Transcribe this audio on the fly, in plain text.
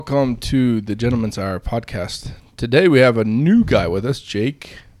Welcome to the Gentleman's Hour podcast. Today we have a new guy with us,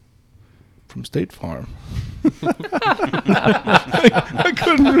 Jake from State Farm. I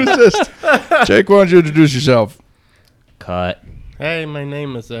couldn't resist. Jake, why don't you introduce yourself? Cut. Hey, my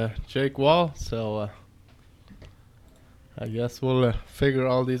name is Jake Wall, so I guess we'll figure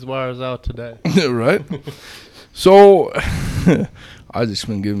all these wires out today. Right? So, I just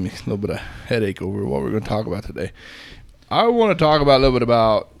been giving me a little bit of headache over what we're going to talk about today. I want to talk about a little bit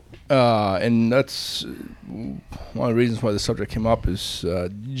about, and that's one of the reasons why the subject came up is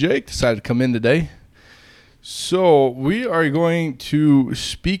Jake decided to come in today. So we are going to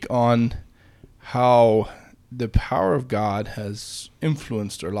speak on how the power of God has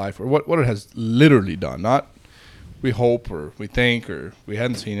influenced our life, or what it has literally done. Not we hope or we think or we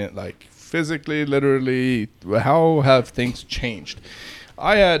hadn't seen it, like physically, literally, how have things changed?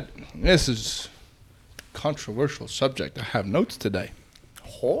 This is controversial subject. I have notes today.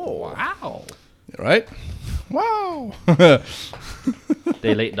 Oh, wow. Right? Wow.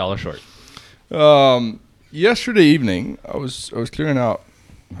 Day late, dollar short. Yesterday evening, I was clearing out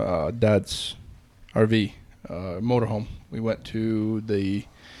Dad's RV motorhome. We went to the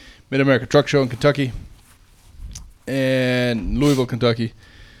Mid-America Truck Show in Kentucky and Louisville, Kentucky.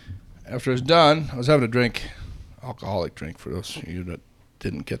 After I was done, I was having a drink, alcoholic drink for those of you that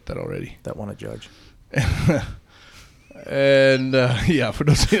didn't get that already. That want to judge. And for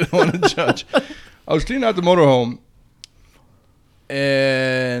those of you that want to judge, I was cleaning out the motorhome,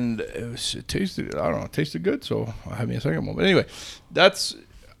 and it tasted good, so I'll have me a second one. But anyway,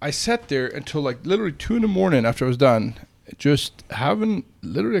 I sat there until like literally 2 a.m. after I was done, just having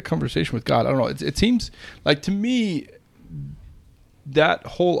literally a conversation with God. I don't know. It seems like to me that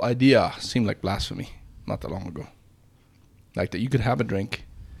whole idea seemed like blasphemy not that long ago. Like that you could have a drink.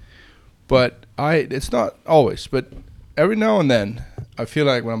 But it's not always, but every now and then, I feel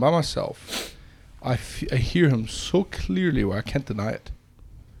like when I'm by myself, I hear him so clearly where I can't deny it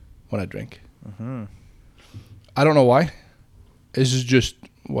when I drink. Mm-hmm. I don't know why. This is just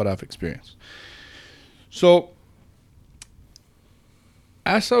what I've experienced. So,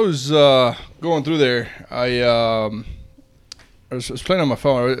 as I was going through there, I was playing on my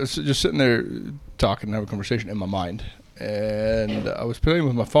phone. I was just sitting there talking and having a conversation in my mind. And I was playing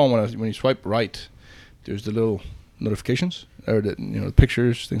with my phone when you swipe right, there's the little notifications or the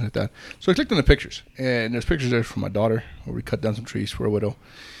pictures, things like that. So I clicked on the pictures, and there's pictures there from my daughter where we cut down some trees for a widow,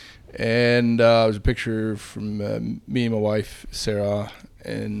 and there's a picture from me and my wife Sarah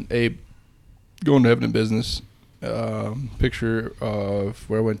and Abe going to heaven in business. Picture of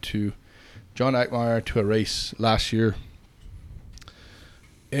where I went to John Ackmeyer to a race last year.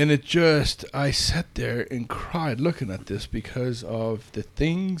 And I sat there and cried looking at this because of the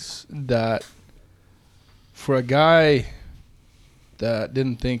things that, for a guy that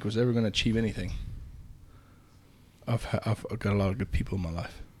didn't think was ever going to achieve anything, I've got a lot of good people in my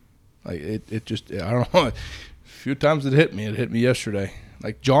life. Like, it just, I don't know, a few times it hit me. It hit me yesterday.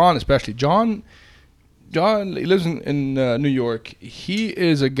 Like John, especially. John, he lives in New York. He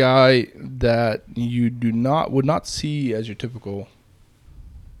is a guy that you would not see as your typical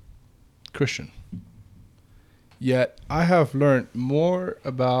Christian. Yet I have learned more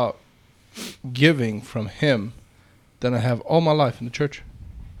about giving from him than I have all my life in the church.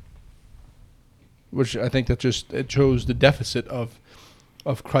 Which I think that it shows the deficit of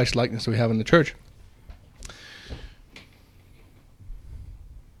Christ likeness that we have in the church.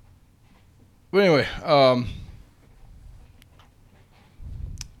 But anyway,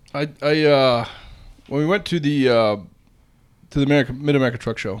 I when we went to the Mid-America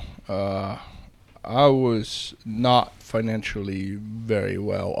Truck Show, I was not financially very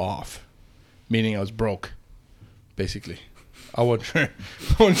well off, meaning I was broke, basically. I wasn't sure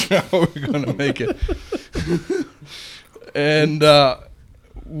how we were going to make it. And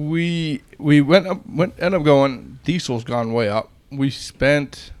we ended up going, diesel's gone way up. We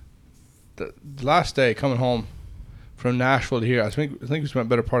spent the last day coming home from Nashville to here. I think we spent a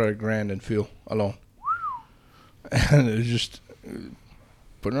better part of $1,000 in fuel alone. And it was just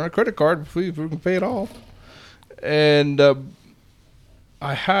putting on a credit card if we can pay it off. And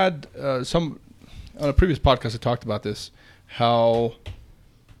I had on a previous podcast I talked about this, how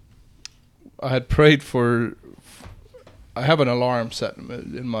I had prayed for. I have an alarm set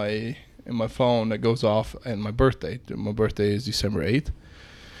in my phone that goes off on my birthday. My birthday is December 8th.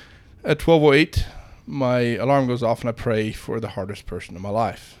 At 12:08, my alarm goes off and I pray for the hardest person in my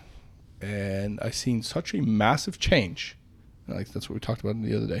life. And I seen such a massive change, like that's what we talked about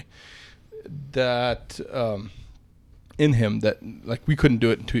the other day, that in him that like we couldn't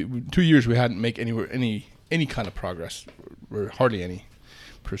do it in 2 years. We hadn't made any kind of progress, or hardly any.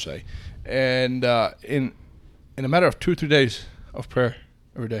 per se. And in a matter of 2 or 3 days of prayer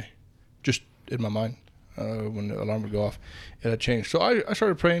every day, just in my mind, when the alarm would go off, it had changed. So I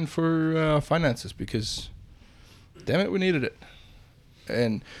started praying for finances because, damn it, we needed it.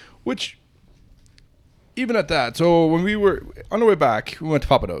 And which, even at that, so when we were on the way back, we went to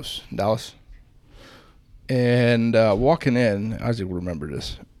Papados in Dallas. And walking in, Isaac will remember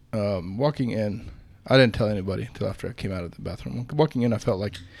this. Walking in, I didn't tell anybody until after I came out of the bathroom. Walking in, I felt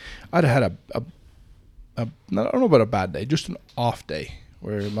like I'd had a I don't know about a bad day, just an off day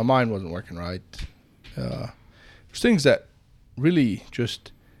where my mind wasn't working right. There's things that really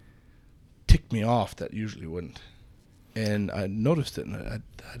just ticked me off that usually wouldn't. And I noticed it, and I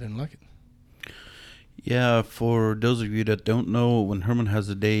didn't like it. Yeah, for those of you that don't know, when Herman has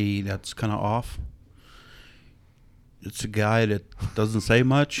a day that's kind of off, it's a guy that doesn't say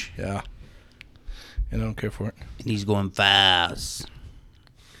much. Yeah. And I don't care for it. And he's going fast.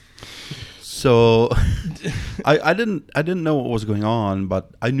 So I didn't know what was going on,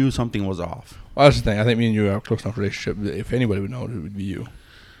 but I knew something was off. Well, that's the thing. I think me and you have a close enough relationship. If anybody would know it, it would be you.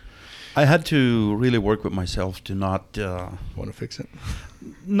 I had to really work with myself to not Want to fix it?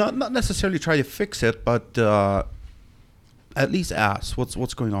 not necessarily try to fix it, but at least ask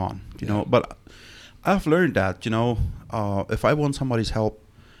what's going on, you know. But I've learned that, you know, if I want somebody's help,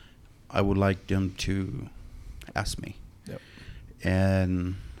 I would like them to ask me. Yep.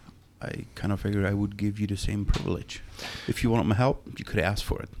 And I kind of figured I would give you the same privilege. If you want my help, you could ask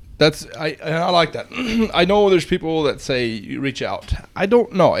for it. I like that. I know there's people that say you reach out. I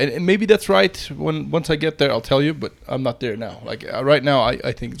don't know, and maybe that's right. Once I get there, I'll tell you. But I'm not there now. Like right now,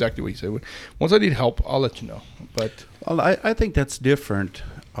 I think exactly what you said. Once I need help, I'll let you know. But Well, I think that's different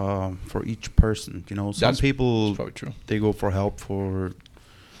for each person. You know, some That's people, probably true. they go for help for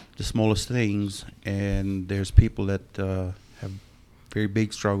the smallest things, and there's people that have very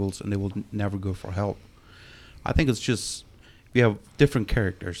big struggles and they will never go for help. I think it's just we have different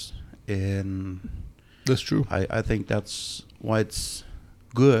characters, and That's true. I think that's why it's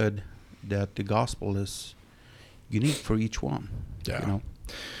good that the gospel is unique for each one. Yeah. You know?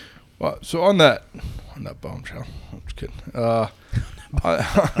 Well, so on that bombshell, I'm just kidding.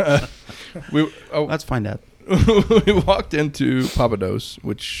 Let's find out. We walked into Papados,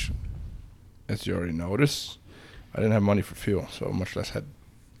 which, as you already noticed, I didn't have money for fuel, so much less had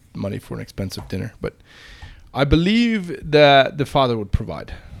money for an expensive dinner. But I believe that the Father would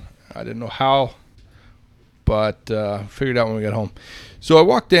provide. I didn't know how, but figured out when we got home. So I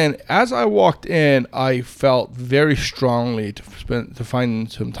walked in. As I walked in, I felt very strongly to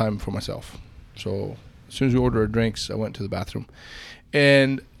find some time for myself. So as soon as we ordered our drinks, I went to the bathroom.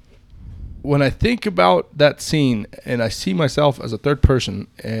 And when I think about that scene and I see myself as a third person,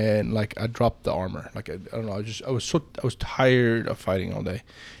 and like I dropped the armor, like I don't know, I was tired of fighting all day,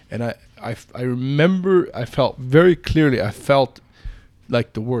 and I remember I felt very clearly, I felt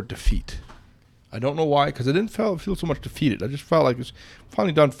like the word defeat. I don't know why, because I didn't feel so much defeated. I just felt like it's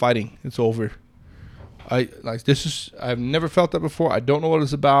finally done fighting. It's over. I've never felt that before. I don't know what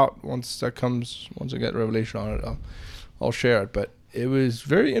it's about. Once I get revelation on it, I'll share it. But it was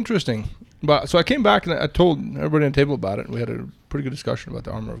very interesting. But so I came back and I told everybody on the table about it. And we had a pretty good discussion about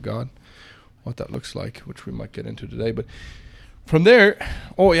the armor of God, what that looks like, which we might get into today. But from there,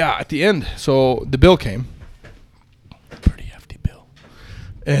 at the end, so the bill came. Pretty hefty bill.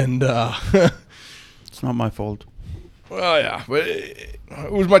 And It's not my fault. well, yeah, but it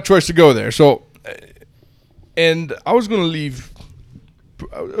was my choice to go there. So, and I was going to leave.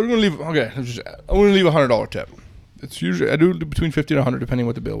 I'm going to leave $100 tip. It's usually, I do between 50 and 100 depending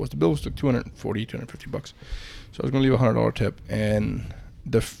what the bill was. The bill was like $250. So I was going to leave $100 tip, and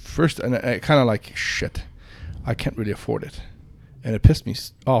the first, and I kind of like, shit, I can't really afford it. And it pissed me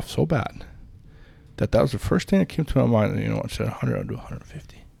off so bad that was the first thing that came to my mind. And you know what? I said 100, I'll do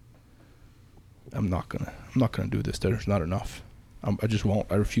 150. I'm not gonna do this. There's not enough. I just won't.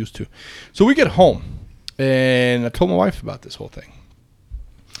 I refuse to. So we get home, and I told my wife about this whole thing.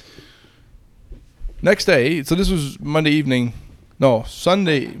 Next day, so this was Monday morning,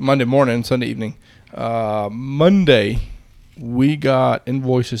 Sunday evening. Monday, we got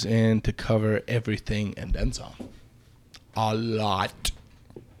invoices in to cover everything and then some. A lot.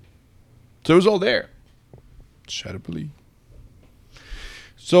 So it was all there. Shut up, believe.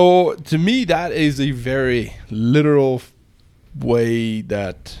 So to me, that is a very literal way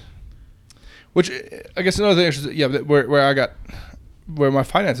that, which I guess another thing, I should say, where my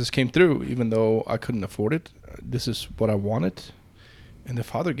finances came through, even though I couldn't afford it. This is what I wanted, and the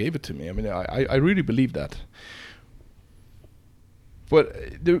Father gave it to me. I mean, I really believe that. But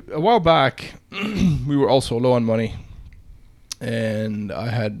a while back, we were also low on money, and I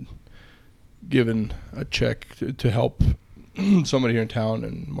had given a check to help somebody here in town,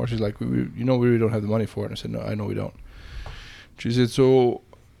 and Marcy's like, we really don't have the money for it. And I said, no, I know we don't. She said, so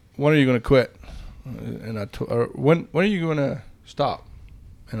when are you going to quit? And I told her, when are you going to stop?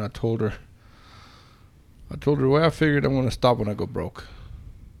 And I told her the way I figured I'm going to stop when I go broke.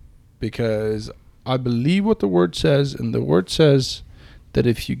 Because I believe what the word says, and the word says that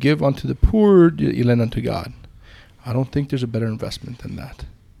if you give unto the poor, you lend unto God. I don't think there's a better investment than that.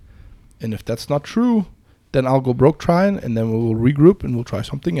 And if that's not true, then I'll go broke trying, and then we will regroup and we'll try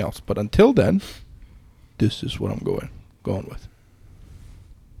something else. But until then, this is what I'm going with.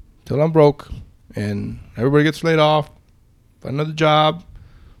 Till I'm broke and everybody gets laid off, find another job,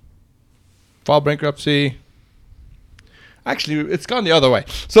 file bankruptcy. Actually, it's gone the other way.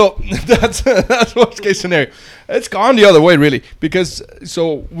 So that's worst case scenario. It's gone the other way, really, because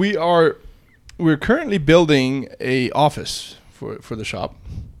so we're currently building a office for the shop,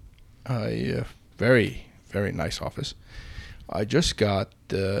 a very, very nice office. I just got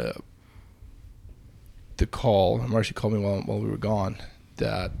the call. Marcy called me while we were gone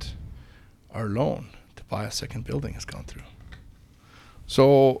that our loan to buy a second building has gone through.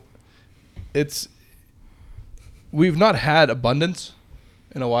 So we've not had abundance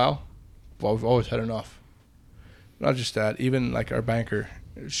in a while, but we've always had enough. Not just that, even like our banker,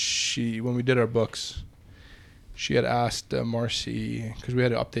 when we did our books, she had asked Marcy, because we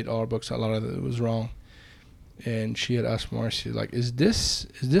had to update all our books, a lot of it was wrong, and she had asked Marcy, like, is this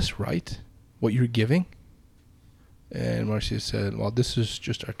right, what you're giving? And Marcy said, well, this is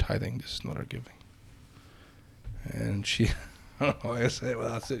just our tithing, this is not our giving. And she, I don't know, I say, well,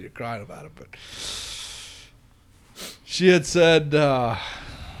 that's it, you're crying about it, but she had said,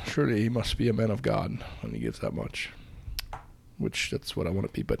 surely he must be a man of God when he gives that much, which that's what I want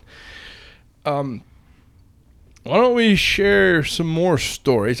to be. But why don't we share some more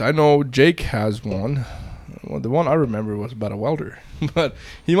stories? I know Jake has one. Well, the one I remember was about a welder, but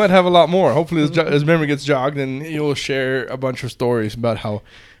he might have a lot more. Hopefully his memory gets jogged, and he'll share a bunch of stories about how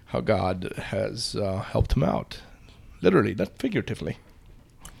God has helped him out, literally, not figuratively.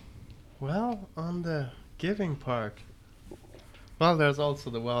 Well, on the giving part, well, there's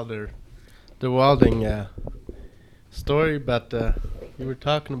also the welding story, but you were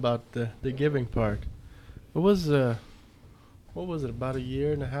talking about the giving part. It was what was it, about a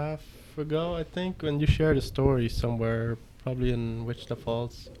year and a half ago, I think, when you shared a story somewhere, probably in Wichita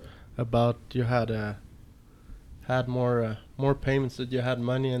Falls, about you had more payments, that you had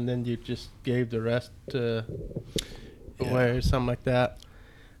money, and then you just gave the rest away or something like that.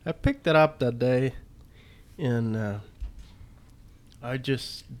 I picked it up that day, and I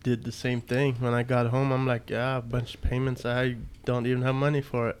just did the same thing. When I got home, I'm like, a bunch of payments, I don't even have money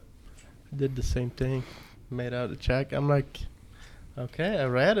for it. I did the same thing, made out a check. I'm like, okay, I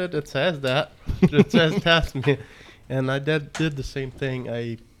read it. It says that. It says task me. And I did the same thing.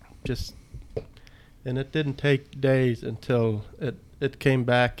 And it didn't take days until it came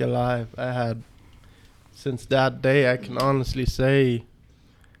back alive. Since that day, I can honestly say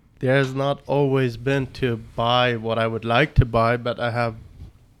there's not always been to buy what I would like to buy, but I have,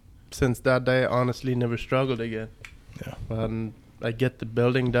 since that day, honestly never struggled again. Yeah. When I get the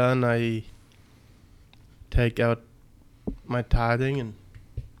building done, I take out my tithing and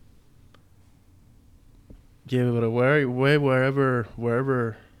give it away wherever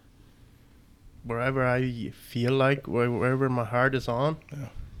I feel like, wherever my heart is on. Yeah.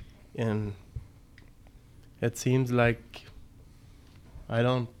 And it seems like I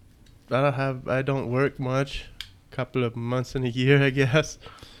don't work much, couple of months in a year, I guess,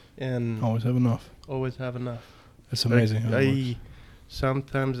 and Always have enough. It's amazing. Like,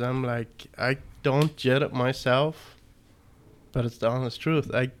 sometimes I'm like, I don't get it myself, but it's the honest truth.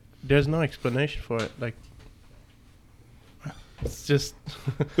 There's no explanation for it. Like, it's just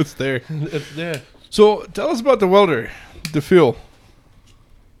It's there. it's there. So tell us about the welder, the fuel.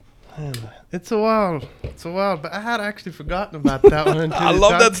 Man, it's a while, but I had actually forgotten about that one until I you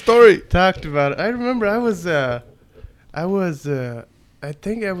love that story. talked about it. I remember I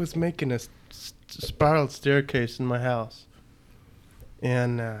think I was making a spiral staircase in my house,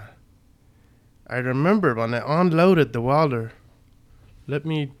 and I remember when I unloaded the welder. Let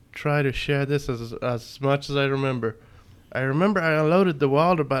me try to share this as much as I remember. I remember I unloaded the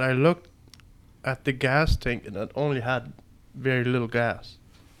welder, but I looked at the gas tank and it only had very little gas.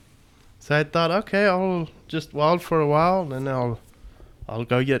 So I thought, okay, I'll just weld for a while, and then I'll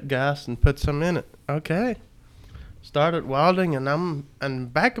go get gas and put some in it. Okay. Started welding,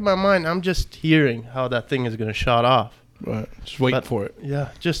 and back in my mind, I'm just hearing how that thing is gonna shut off. Right. Just waiting But- for it. Yeah,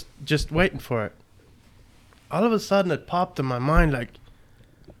 just waiting for it. all of a sudden it popped in my mind like,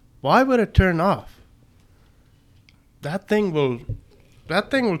 why would it turn off? That thing will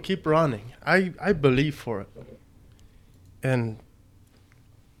keep running. I believe for it. And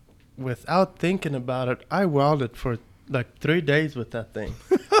without thinking about it, I welded for like 3 days with that thing.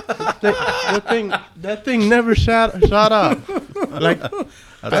 That thing never shut off. Like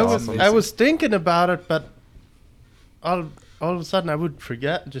I was thinking about it, but all of a sudden I would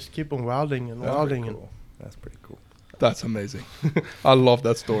forget, just keep on welding and That's welding. pretty cool. That's pretty cool. That's amazing. I love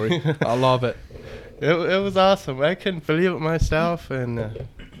that story. I love it. It was awesome. I couldn't believe it myself, and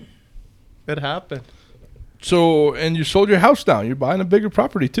it happened. So, and you sold your house down. You're buying a bigger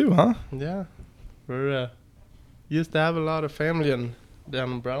property too, huh? Yeah, we're used to have a lot of family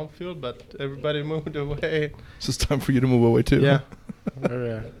down in Brownfield, but everybody moved away. So it's time for you to move away too. Yeah,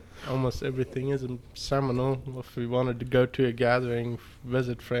 we're, almost everything is in Seminole. If we wanted to go to a gathering,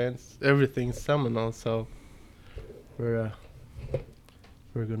 visit friends, everything's Seminole. So we're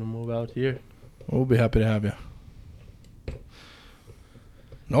gonna move out here. We'll be happy to have you.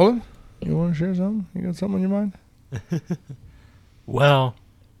 Nolan, you want to share something? You got something on your mind? Well,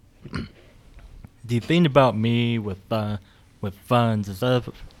 the thing about me with funds is I've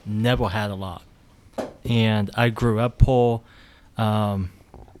never had a lot, and I grew up poor. A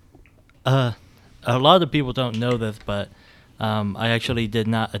lot of people don't know this, but I actually did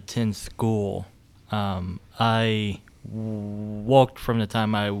not attend school. I walked from the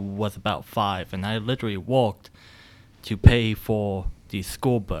time I was about 5, and I literally walked to pay for the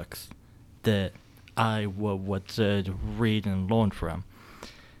school books that I would read and learn from.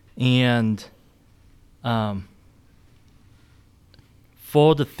 And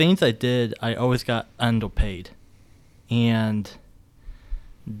for the things I did, I always got underpaid. And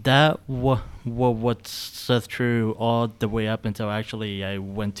that was true all the way up until actually I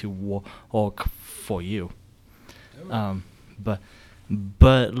went to work for you. But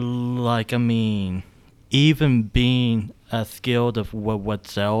like, I mean, even being skilled of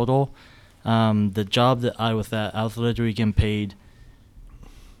what's elder, the job that I was at, I was literally getting paid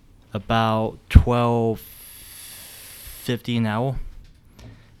about $12.50 an hour,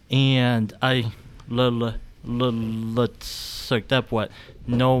 and I sucked up what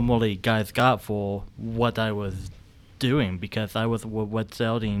normally guys got for what I was doing, because I was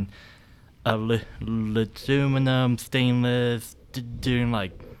selling aluminum, stainless, doing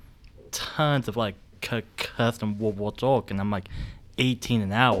like tons of like custom work, and I'm like 18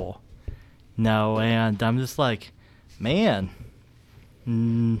 an hour now, and I'm just like, man.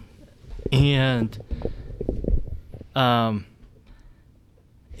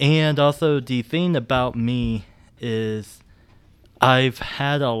 And also the thing about me is I've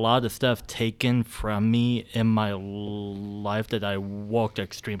had a lot of stuff taken from me in my life that I worked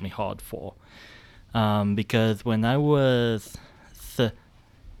extremely hard for. Because when I was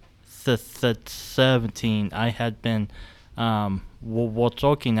 17, I had been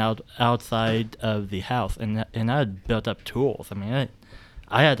working outside of the house, and I had built up tools. I mean,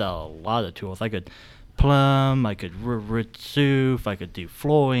 I had a lot of tools. I could plumb, I could roof, I could do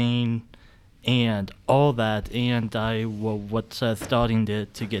flooring, and all that. And I was starting to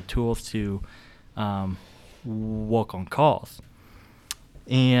get tools to work on cars.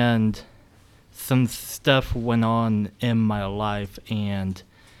 And some stuff went on in my life, and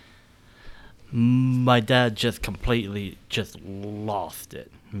my dad just completely just lost it.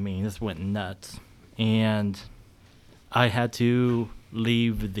 I mean, this went nuts. And I had to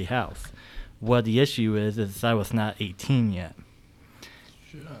leave the house. Well, the issue is I was not 18 yet.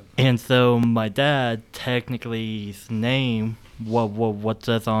 And so my dad, technically, his name, what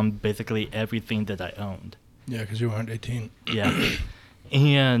says on basically everything that I owned. Yeah, because you weren't 18. Yeah.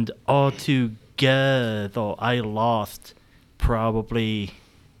 And altogether, I lost probably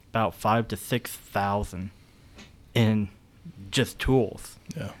about 5,000 to 6,000 in just tools.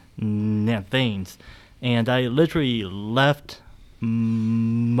 Yeah. And things. And I literally left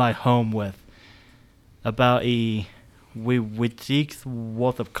my home with about a week's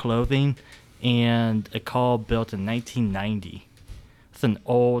worth of clothing and a car built in 1990. It's an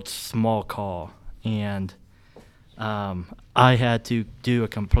old, small car. And I had to do a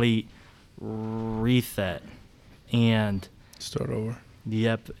complete reset. And Start over.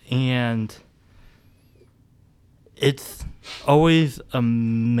 yep. And it's always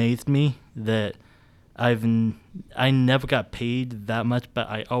amazed me that I never got paid that much, but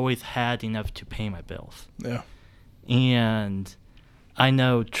I always had enough to pay my bills. Yeah. And I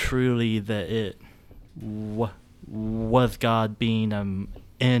know truly that it was God being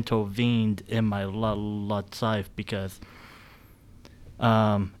intervened in my life, because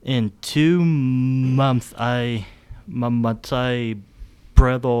In 2 months, my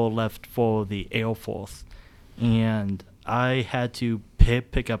brother left for the Air Force, and I had to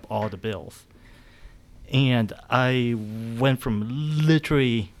pick up all the bills. And I went from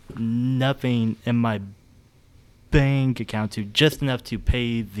literally nothing in my bank account to just enough to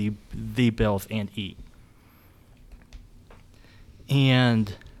pay the bills and eat.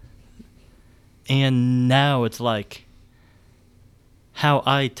 And now it's like how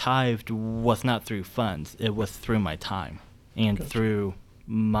I tithed was not through funds, it was through my time and Gotcha. through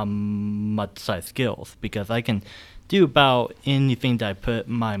my skills, because I can do about anything that I put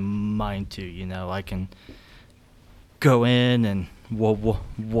my mind to. You know, I can go in and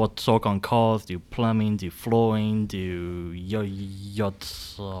work on cars, do plumbing, do flooring, do yard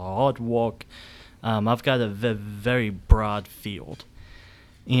work. I've got a very broad field.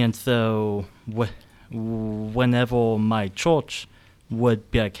 And so whenever my church would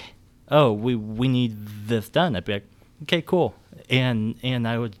be like, oh, we need this done, I'd be like, okay, cool. And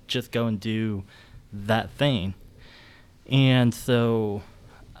I would just go and do that thing. And so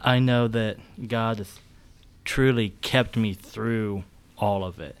I know that God has truly kept me through all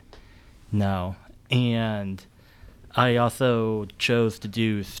of it. No. And I also chose to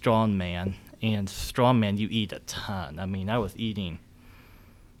do strongman. And strongman, you eat a ton. I mean, I was eating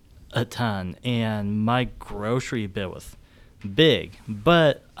a ton. And my grocery bill was big.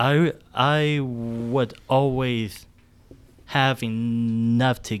 But I would always have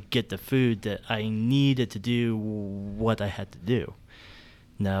enough to get the food that I needed to do what I had to do.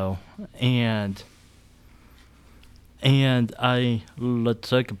 No. And I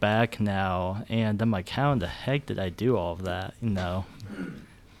look back now, and I'm like, how in the heck did I do all of that? You know?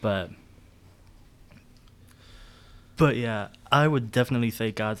 But yeah, I would definitely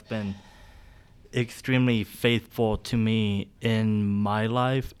say God's been extremely faithful to me in my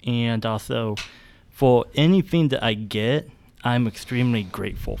life, and also for anything that I get, I'm extremely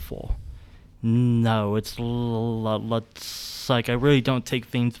grateful for. No, it's like I really don't take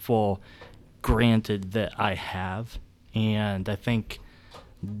things for granted that I have, and I think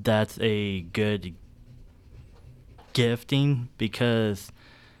that's a good gifting, because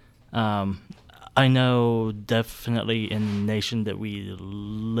I know definitely in the nation that we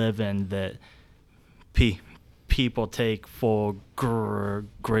live in that people take for granted.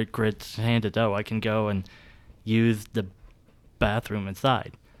 Oh, I can go and use the bathroom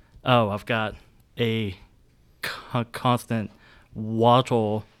inside. Oh, I've got a constant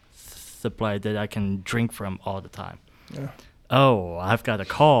water supply that I can drink from all the time. Yeah. Oh, I've got a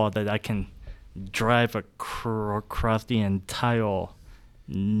car that I can drive across the entire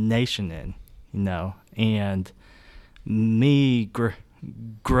nation in, you know. And me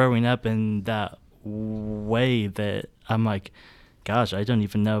growing up in that way, that I'm like, gosh, I don't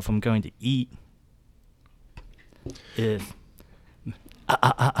even know if I'm going to eat, is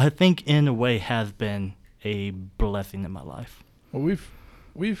I think in a way has been a blessing in my life. Well, we've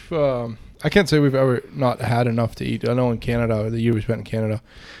I can't say we've ever not had enough to eat. I know in Canada, the year we spent in Canada,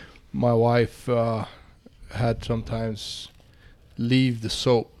 my wife had sometimes leave the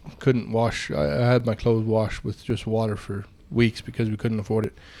soap. Couldn't wash. I had my clothes washed with just water for weeks because we couldn't afford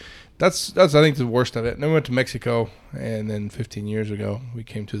it. That's I think the worst of it. And then we went to Mexico, and then 15 years ago we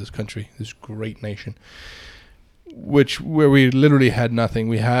came to this country, this great nation, where we literally had nothing.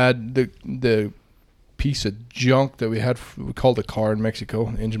 We had the piece of junk that we had. We called a car in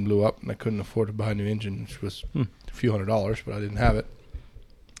Mexico. The engine blew up, and I couldn't afford to buy a new engine, which was a few $100s, but I didn't have it.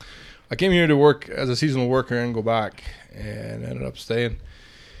 I came here to work as a seasonal worker and go back, and ended up staying.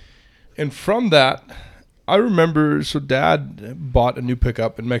 And from that, I remember, so Dad bought a new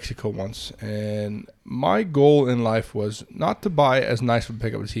pickup in Mexico once, and my goal in life was not to buy as nice of a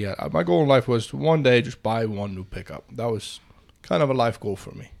pickup as he had. My goal in life was to one day just buy one new pickup. That was kind of a life goal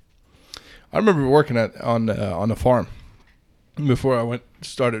for me. I remember working on a farm before I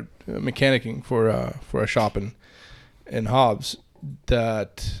started mechanicking for a shop in Hobbs.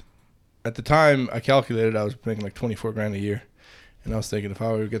 That at the time I calculated I was making like $24,000 a year, and I was thinking if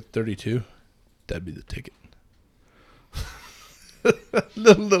I were to get 32, that'd be the ticket.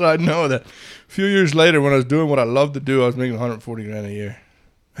 Little did I know that a few years later, when I was doing what I loved to do, I was making $140,000 a year.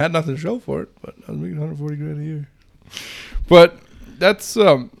 I had nothing to show for it, but I was making $140,000 a year. But that's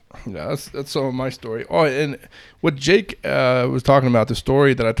some of my story. Oh, and what Jake was talking about, the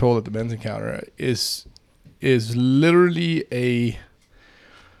story that I told at the men's encounter, is literally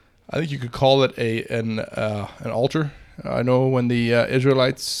I think you could call it an altar. I know when the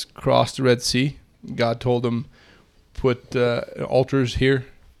Israelites crossed the Red Sea, God told them, put altars here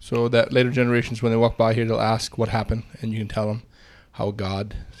so that later generations, when they walk by here, they'll ask what happened, and you can tell them. how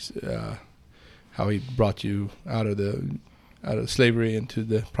God, how He brought you out of slavery into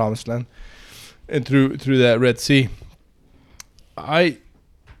the Promised Land, and through that Red Sea.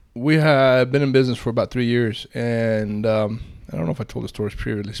 We had been in business for about 3 years, and I don't know if I told the stories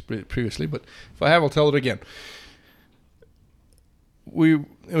previously, but if I have, I'll tell it again. It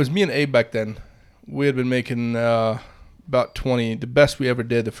was me and Abe back then. We had been making about 20. The best we ever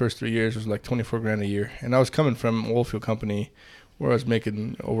did the first 3 years was like 24 grand a year, and I was coming from an oil field company where I was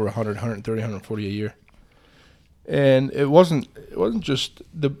making over 100, 130, 140 a year. And it wasn't just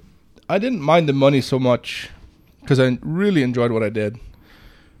I didn't mind the money so much because I really enjoyed what I did.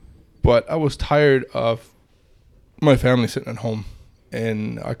 But I was tired of my family sitting at home,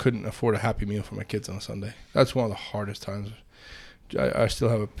 and I couldn't afford a Happy Meal for my kids on a Sunday. That's one of the hardest times. I still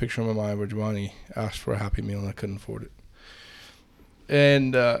have a picture in my mind where Giovanni asked for a Happy Meal and I couldn't afford it.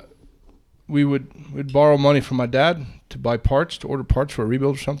 And we'd borrow money from my dad to buy parts, to order parts for a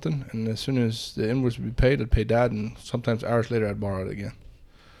rebuild or something. And as soon as the invoice would be paid, I'd pay Dad, and sometimes hours later I'd borrow it again.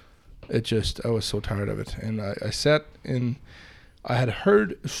 I was so tired of it. And I sat in. I had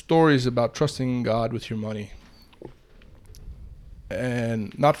heard stories about trusting God with your money,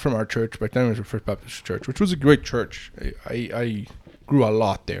 and not from our church. Back then it was the First Baptist Church, which was a great church. I grew a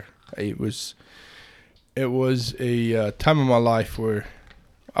lot there. It was a time of my life where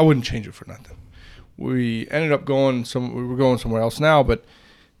I wouldn't change it for nothing. We ended up going we were going somewhere else now, but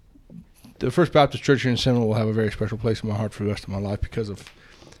the First Baptist Church here in Seminole will have a very special place in my heart for the rest of my life because of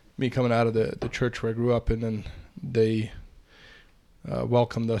me coming out of the church where I grew up in, and they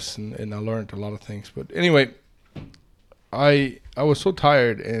welcomed us, and I learned a lot of things. But anyway, I was so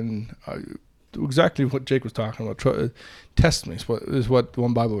tired, and exactly what Jake was talking about. Test me is what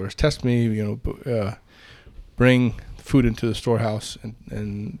one Bible verse. Test me, bring food into the storehouse,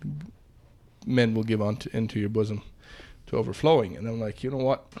 and men will give into your bosom to overflowing. And I'm like, you know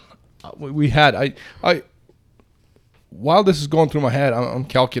what? While this is going through my head, I'm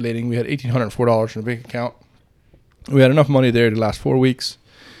calculating. We had $1,804 in the bank account. We had enough money there to last 4 weeks.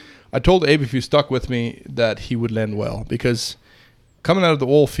 I told Abe if he stuck with me that he would lend well, because coming out of the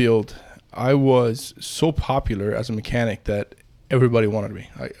oil field, I was so popular as a mechanic that everybody wanted me.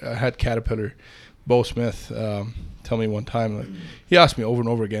 I had Caterpillar, Bo Smith, tell me one time, he asked me over and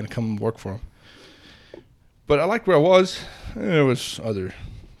over again to come and work for him. But I liked where I was, and there was other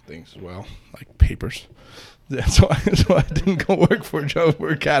things as well, like papers. So I didn't go work for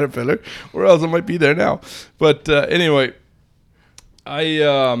Caterpillar, or else I might be there now. But anyway, I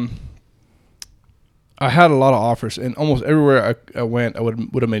had a lot of offers, and almost everywhere I went, I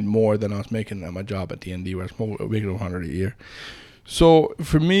would have made more than I was making at my job at DND, where I was making 100 a year. So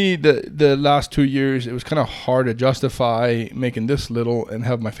for me, the last 2 years, it was kind of hard to justify making this little and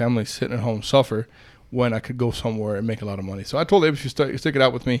have my family sitting at home suffer when I could go somewhere and make a lot of money. So I told Abe, if you stick it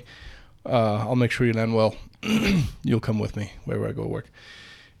out with me, I'll make sure you land well. You'll come with me wherever I go work.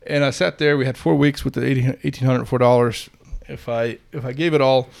 And I sat there. We had 4 weeks with the $1,804. If I gave it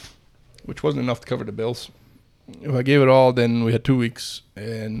all, which wasn't enough to cover the bills, if I gave it all, then we had 2 weeks.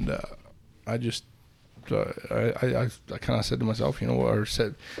 And I kind of said to myself, or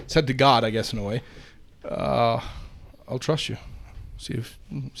said to God, I guess, in a way, I'll trust you. See if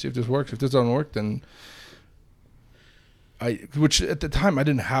this works. If this doesn't work, then which at the time I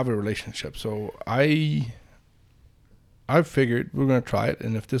didn't have a relationship, so I figured we're gonna try it,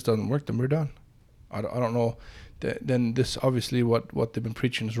 and if this doesn't work, then we're done. I don't know. Then this obviously what they've been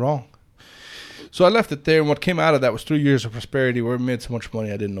preaching is wrong. So I left it there, and what came out of that was 3 years of prosperity where we made so much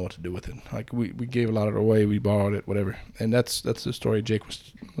money I didn't know what to do with it. Like we gave a lot of it away, we borrowed it, whatever. And that's the story Jake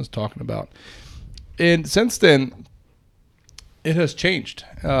was talking about. And since then, it has changed.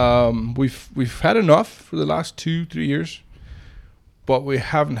 We've had enough for the last 2-3 years, but we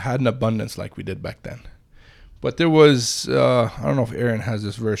haven't had an abundance like we did back then. But there was, I don't know if Aaron has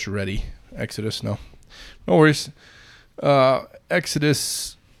this verse ready. Exodus, no worries.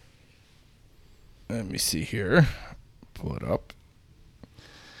 Exodus, let me see here. Pull it up.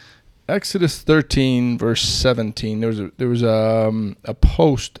 Exodus 13, verse 17. There was a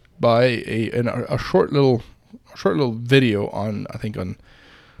post by a short little video on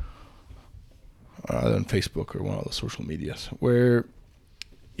Facebook or one of the social medias, where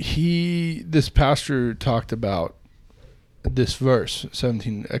this pastor talked about this verse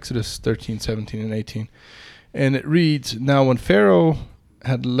 17, Exodus 13, 17 and 18, and it reads, "Now when Pharaoh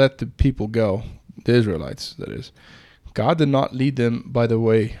had let the people go, the Israelites that is, God did not lead them by the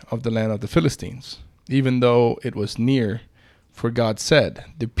way of the land of the Philistines, even though it was near, for God said,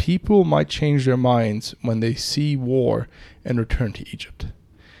 the people might change their minds when they see war and return to Egypt.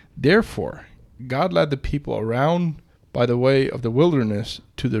 Therefore, God led the people around by the way of the wilderness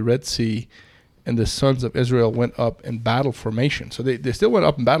to the Red Sea, and the sons of Israel went up in battle formation. So they still went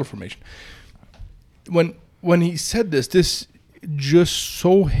up in battle formation. When he said this just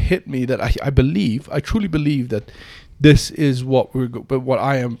so hit me that I truly believe that this is what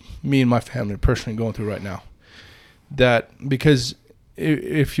me and my family personally going through right now. That because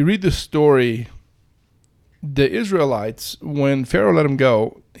if you read the story, the Israelites, when Pharaoh let them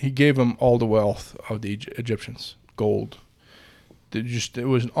go, he gave them all the wealth of the Egyptians, gold. It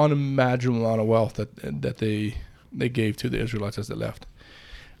was an unimaginable amount of wealth that they gave to the Israelites as they left.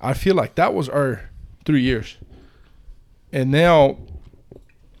 I feel like that was our 3 years, and now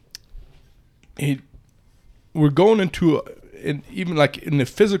we're going into even like in the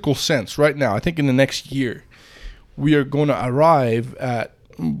physical sense right now. I think in the next year we are going to arrive at,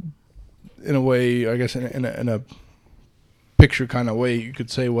 in a way, I guess in a picture kind of way, you could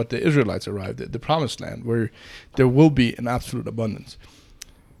say what the Israelites arrived at, the promised land, where there will be an absolute abundance.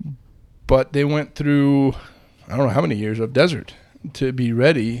 But they went through, I don't know how many years of desert to be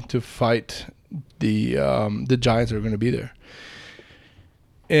ready to fight the giants that are going to be there.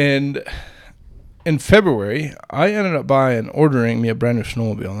 And in February, I ended up ordering me a brand new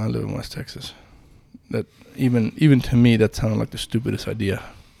snowmobile, and I live in West Texas. That even to me, that sounded like the stupidest idea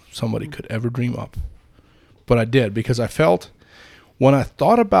somebody could ever dream up. But I did, because I felt, when I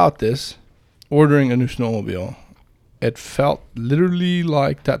thought about this, ordering a new snowmobile, it felt literally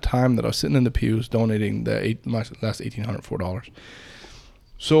like that time that I was sitting in the pews donating my last $1,804.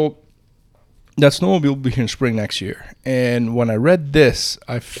 So that snowmobile will be here in spring next year. And when I read this,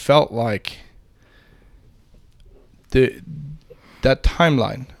 I felt like that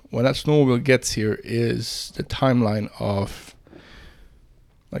timeline, when that snowmobile gets here, is the timeline of,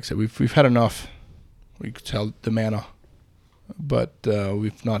 like I said, we've had enough. We could tell the manna, but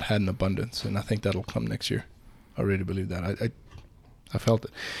we've not had an abundance, and I think that'll come next year. I really believe that. I felt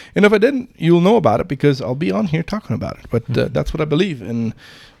it, and if I didn't, you'll know about it because I'll be on here talking about it. But that's what I believe, and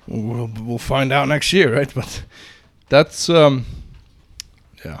we'll find out next year, right? But that's a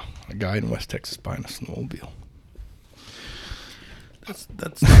guy in West Texas buying a snowmobile.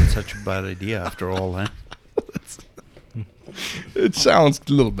 That's not such a bad idea after all, huh? It sounds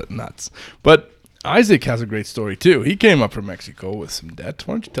a little bit nuts, but Isaac has a great story too. He came up from Mexico with some debt.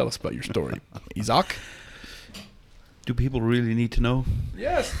 Why don't you tell us about your story, Isaac? Do people really need to know?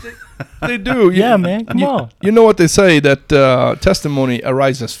 Yes, they do. Yeah, man, come on. You know what they say, that testimony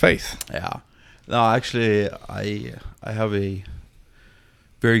arises faith. Yeah. No, actually, I have a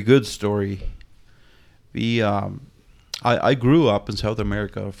very good story. I grew up in South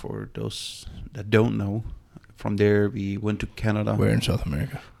America, for those that don't know. From there, we went to Canada. Where in South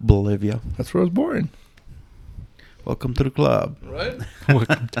America? Bolivia. That's where I was born. Welcome to the club. Right?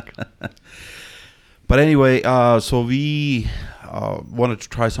 But anyway, so we wanted to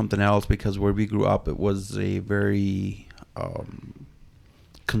try something else, because where we grew up, it was a very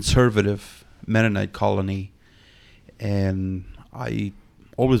conservative Mennonite colony. And I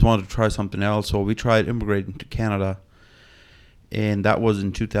always wanted to try something else, so we tried immigrating to Canada. And that was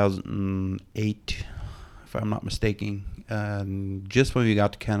in 2008, if I'm not mistaken. And just when we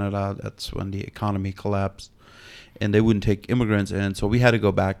got to Canada, that's when the economy collapsed, and they wouldn't take immigrants in. So we had to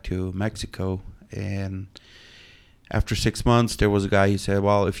go back to Mexico. And after 6 months, there was a guy who said,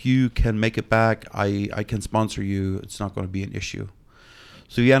 well, if you can make it back, I can sponsor you. It's not going to be an issue.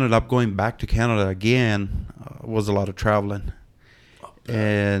 So we ended up going back to Canada again. It was a lot of traveling.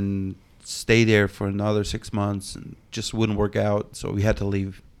 And stay there for another 6 months, and just wouldn't work out. So we had to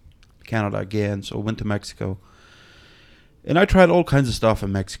leave Canada again. So went to Mexico. And I tried all kinds of stuff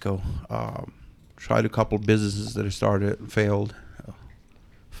in Mexico. Tried a couple of businesses that I started and failed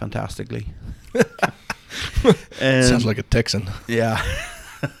fantastically. And sounds like a Texan. Yeah.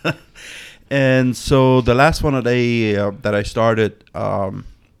 And so the last one that I started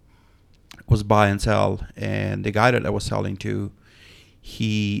was buy and sell. And the guy that I was selling to,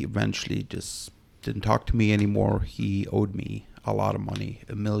 he eventually just didn't talk to me anymore. He owed me a lot of money,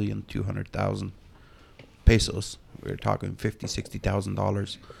 1,200,000 pesos. We were talking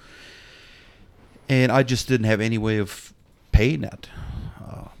 $50,000-$60,000. And I just didn't have any way of paying that.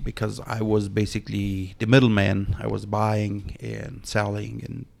 Because I was basically the middleman. I was buying and selling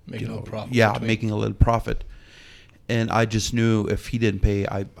and Making a little profit. Yeah, between. making a little profit. And I just knew if he didn't pay,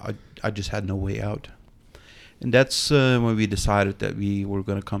 I just had no way out. And that's when we decided that we were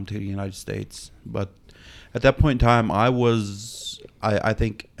going to come to the United States. But at that point in time, I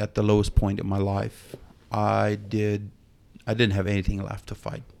think at the lowest point in my life. I didn't have anything left to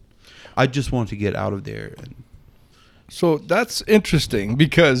fight. I just wanted to get out of there and So that's interesting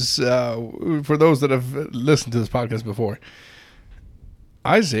because for those that have listened to this podcast before,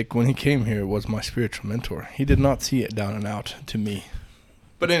 Isaac, when he came here, was my spiritual mentor. He did not see it down and out to me.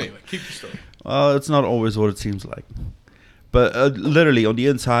 But anyway, keep your story. It's not always what it seems like. But literally, on the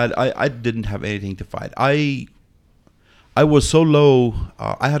inside, I didn't have anything to fight. I was so low.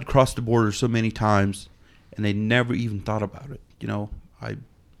 I had crossed the border so many times, and they never even thought about it. You know, I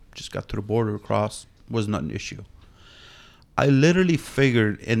just got to the border across. Was not an issue. I literally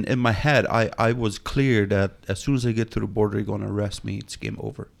figured, in my head, I was clear that as soon as I get to the border, they're going to arrest me. It's game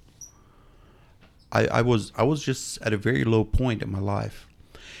over. I was just at a very low point in my life.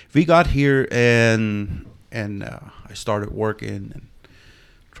 We got here and I started working and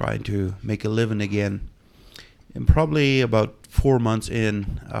trying to make a living again. And probably about 4 months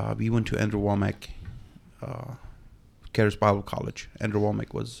in, we went to Andrew Wommack, Charis Bible College. Andrew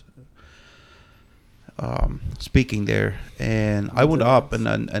Wommack was speaking there, and I went up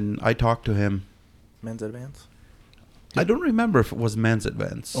and I talked to him. Men's Advance? I don't remember if it was Men's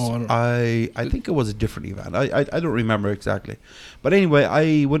Advance. Oh, I think it was a different event. I don't remember exactly. But anyway,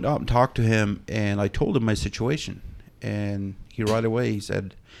 I went up and talked to him, and I told him my situation. And he right away, he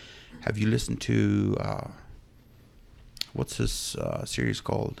said, have you listened to, what's this series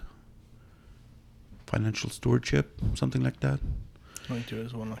called? Financial Stewardship, something like that.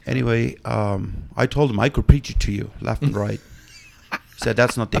 Anyway, I told him I could preach it to you left and right. He said,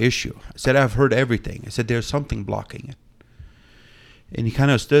 that's not the issue. I said, I've heard everything. I said, there's something blocking it. And he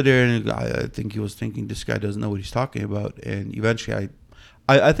kind of stood there, and I think he was thinking, this guy doesn't know what he's talking about. And eventually,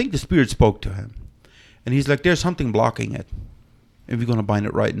 I think the Spirit spoke to him. And he's like, there's something blocking it. And we're going to bind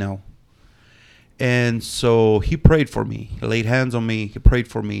it right now. And so he prayed for me. He laid hands on me. He prayed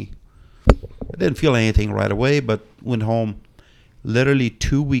for me. I didn't feel anything right away, but went home. Literally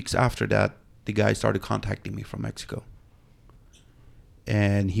 2 weeks after that, the guy started contacting me from Mexico.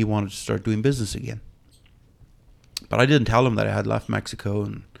 And he wanted to start doing business again. But I didn't tell him that I had left Mexico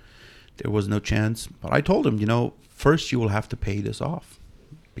and there was no chance. But I told him, you know, first you will have to pay this off.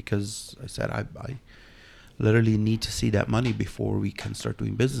 Because I said, I literally need to see that money before we can start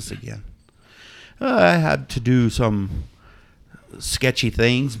doing business again. I had to do some sketchy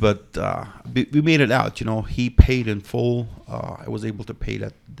things, but we made it out. You know, he paid in full. I was able to pay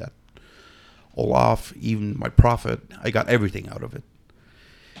that all off, even my profit. I got everything out of it.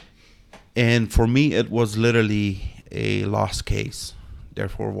 And for me, it was literally a lost case there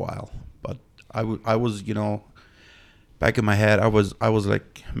for a while. But I was, you know, back in my head, I was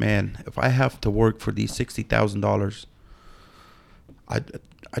like, man, if I have to work for these $60,000,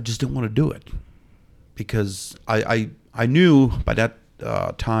 I just didn't want to do it. Because I knew by that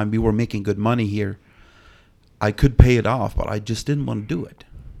time we were making good money here. I could pay it off, but I just didn't want to do it.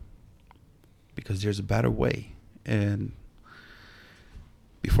 Because there's a better way. And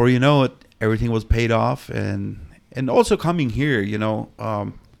before you know it, everything was paid off. And also coming here, you know,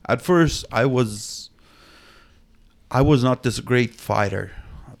 at first I was not this great fighter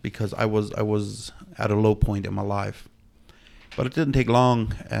because I was at a low point in my life. But it didn't take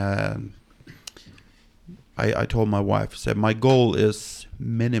long, and I told my wife, I said, my goal is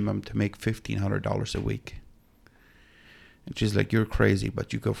minimum to make $1,500 a week. And she's like, you're crazy,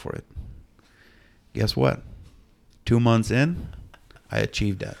 but you go for it. Guess what? 2 months in, I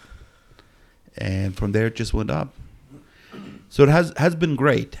achieved that. And from there, it just went up. So it has been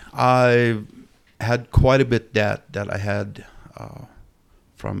great. I've had quite a bit that I had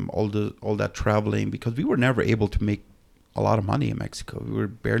from all that traveling, because we were never able to make a lot of money in Mexico. We were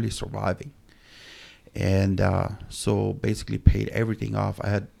barely surviving. And so basically paid everything off.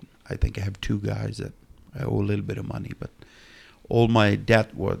 I think I have 2 guys that I owe a little bit of money, but all my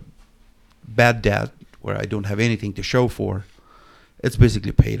debt was bad debt where I don't have anything to show for. It's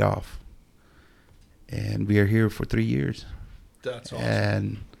basically paid off. And we are here for 3 years. That's awesome.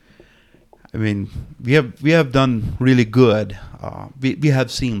 And I mean, we have done really good. We have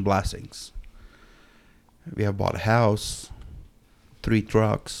seen blessings. We have bought a house, 3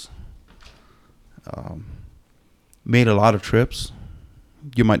 trucks. Made a lot of trips.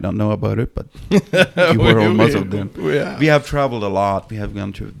 You might not know about it, but you were on most of them. Yeah. We have traveled a lot. We have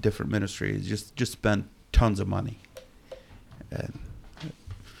gone to different ministries. Just spent tons of money. And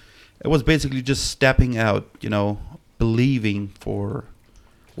it was basically just stepping out, you know, believing for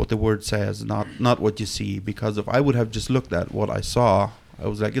what the word says, not what you see. Because if I would have just looked at what I saw, I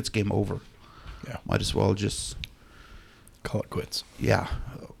was like, it's game over. Yeah. Might as well just Call it quits. yeah,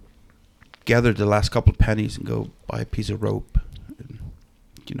 gather the last couple of pennies and go buy a piece of rope. And,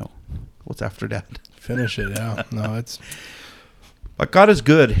 you know, what's after that? Finish it. Yeah. No, it's. But God is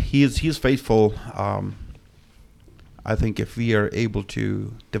good. He is faithful. I think if we are able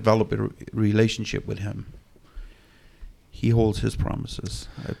to develop a relationship with Him, He holds His promises.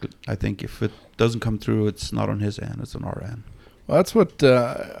 I think if it doesn't come through, it's not on His end; it's on our end. Well, that's what,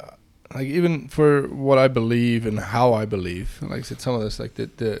 like, even for what I believe and how I believe. Like I said, some of this, like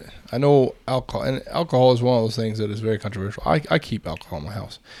I know alcohol, and alcohol is one of those things that is very controversial. I keep alcohol in my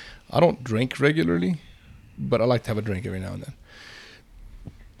house. I don't drink regularly, but I like to have a drink every now and then.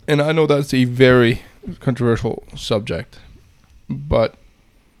 And I know that's a very controversial subject, but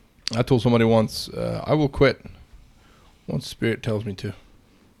I told somebody once, I will quit once Spirit tells me to,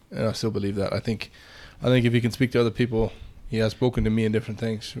 and I still believe that. I think if He can speak to other people, He has spoken to me in different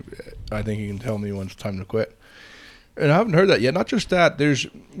things. I think He can tell me when it's time to quit. And I haven't heard that yet. Not just that. There's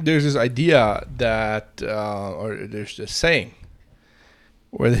this idea that, or there's this saying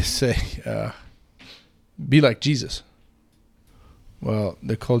where they say, "Be like Jesus." Well,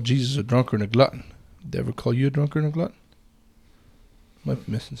 they call Jesus a drunkard and a glutton. Did they ever call you a drunkard and a glutton? Might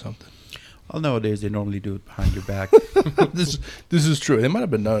be missing something. Well, nowadays they normally do it behind your back. This is true. They might have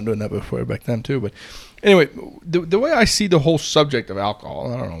been doing that before back then too. But anyway, the way I see the whole subject of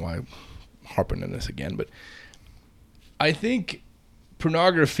alcohol, I don't know why I'm harping on this again, but I think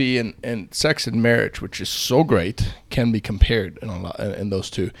pornography and sex and marriage, which is so great, can be compared in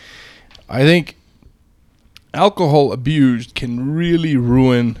those two. I think alcohol abused can really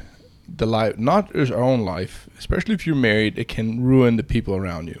ruin the life, not just our own life, especially if you're married. It can ruin the people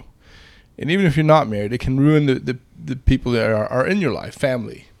around you. And even if you're not married, it can ruin the people that are in your life,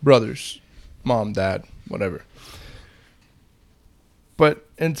 family, brothers, mom, dad, whatever. But,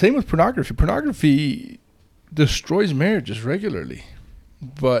 and same with pornography. Pornography destroys marriages regularly.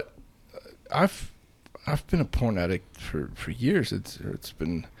 But I've been a porn addict for years. It's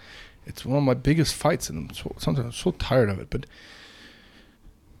one of my biggest fights, and sometimes I'm so tired of it. But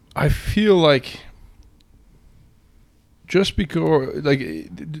I feel like just because, like,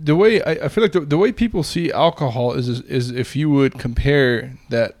 the way I feel like the way people see alcohol is if you would compare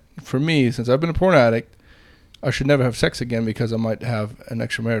that, for me, since I've been a porn addict, I should never have sex again because I might have an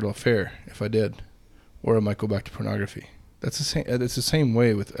extramarital affair if I did, or I might go back to pornography. That's the same. It's the same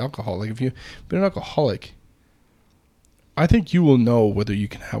way with alcohol. Like, if you've been an alcoholic, I think you will know whether you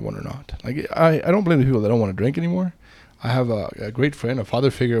can have one or not. Like, I don't blame the people that don't want to drink anymore. I have a great friend, a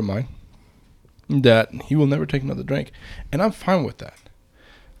father figure of mine, that he will never take another drink. And I'm fine with that.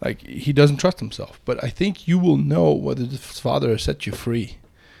 Like, he doesn't trust himself. But I think you will know whether the Father has set you free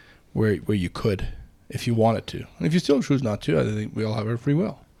where you could, if you wanted to. And if you still choose not to, I think we all have our free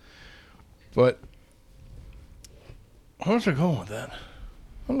will. But where was I going with that?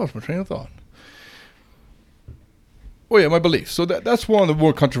 I lost my train of thought. Oh yeah, my beliefs. So that's one of the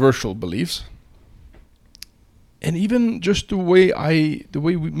more controversial beliefs. And even just the way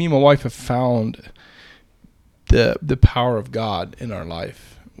me and my wife have found the power of God in our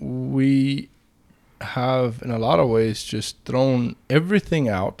life. We have, in a lot of ways, just thrown everything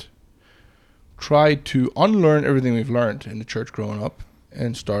out, tried to unlearn everything we've learned in the church growing up,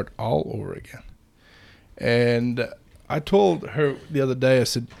 and start all over again. And I told her the other day, I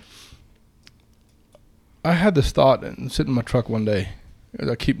said, I had this thought and sitting in my truck one day.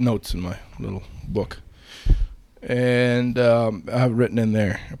 I keep notes in my little book. And I have written in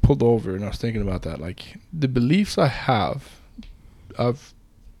there, I pulled over and I was thinking about that. Like, the beliefs I have,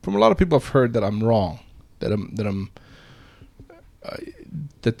 from a lot of people I've heard that I'm wrong, that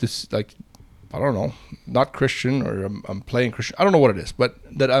this, like, I don't know, not Christian, or I'm playing Christian. I don't know what it is, but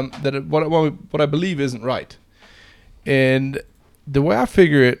what I believe isn't right. And the way I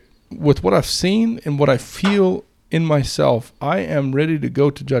figure it, with what I've seen and what I feel in myself, I am ready to go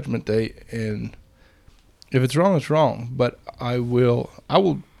to Judgment Day, and if it's wrong, it's wrong. But I will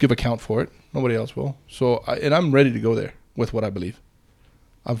give account for it. Nobody else will. So, I'm ready to go there with what I believe.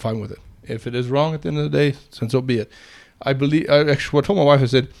 I'm fine with it. If it is wrong at the end of the day, then so be it. I believe. Actually, I told my wife, I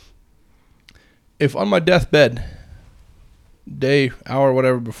said, if on my deathbed, day, hour,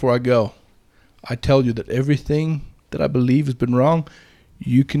 whatever, before I go, I tell you that everything that I believe has been wrong,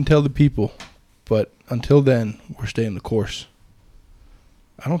 you can tell the people, but until then, we're staying the course.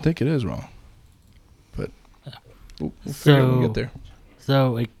 I don't think it is wrong, but we'll figure it when we get there.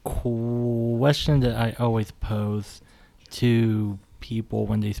 So a question that I always pose to people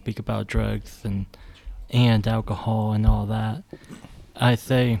when they speak about drugs and alcohol and all that, I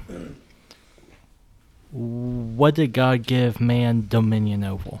say, what did God give man dominion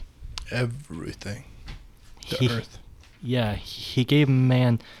over? Everything. The earth. Yeah, he gave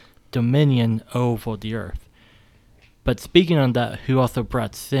man dominion over the earth. But speaking on that, who also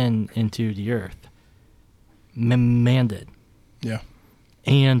brought sin into the earth? Man did. Yeah.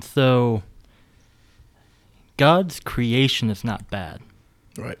 And so God's creation is not bad.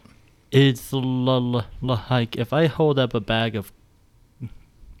 Right. It's like if I hold up a bag of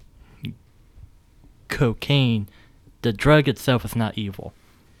cocaine, the drug itself is not evil.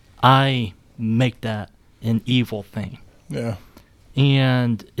 I make that an evil thing. Yeah.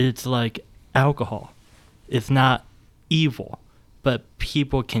 And it's like alcohol. It's not evil, but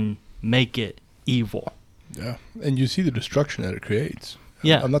people can make it evil. Yeah. And you see the destruction that it creates.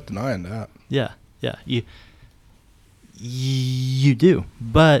 Yeah. I'm not denying that. Yeah. You do.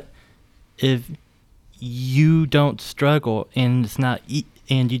 But if you don't struggle and it's not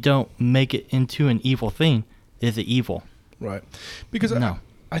and you don't make it into an evil thing, is it evil? Right. Because No.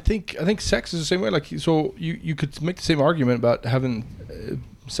 I think sex is the same way. Like, so you could make the same argument about having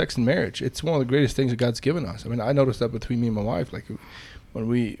sex in marriage. It's one of the greatest things that God's given us. I mean, I noticed that between me and my wife. Like, when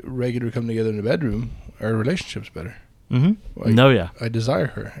we regularly come together in the bedroom, our relationship's better. Mm-hmm. Like, No, yeah. I desire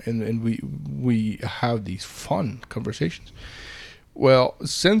her, and we have these fun conversations. Well,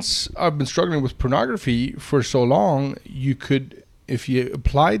 since I've been struggling with pornography for so long, you could, if you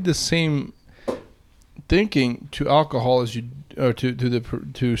applied the same thinking to alcohol as you or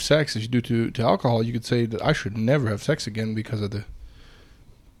to sex as you do to alcohol, you could say that I should never have sex again because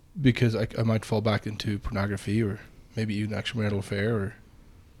I might fall back into pornography or maybe even extramarital affair or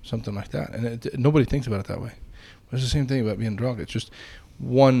something like that. And nobody thinks about it that way. But it's the same thing about being drunk. It's just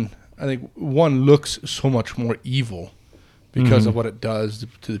I think one looks so much more evil because of what it does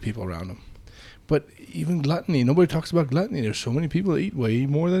to the people around them. But even gluttony, nobody talks about gluttony. There's so many people that eat way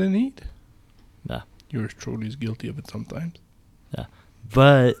more than they need. Yeah. Yours truly is guilty of it sometimes. Yeah.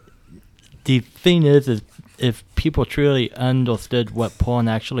 But the thing is if people truly understood what porn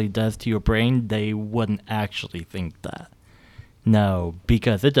actually does to your brain, they wouldn't actually think that. No,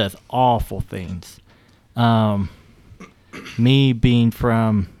 because it does awful things. Me being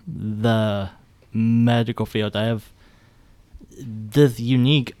from the medical field, I have this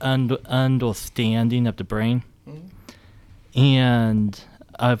unique understanding of the brain. And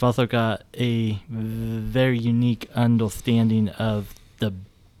I've also got a very unique understanding of the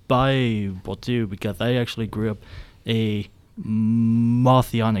Bible too, because I actually grew up a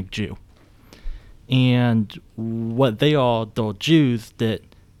Messianic Jew. And what they are, they're Jews that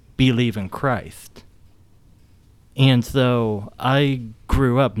believe in Christ. And so I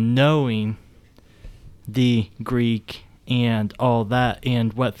grew up knowing the Greek and all that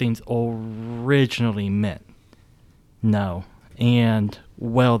and what things originally meant. No. And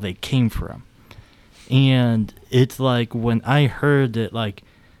where they came from. And it's like when I heard that like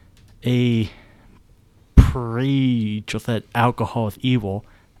a preacher said alcohol is evil,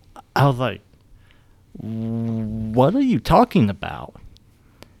 I was like, what are you talking about?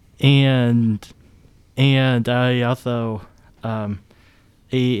 And I also a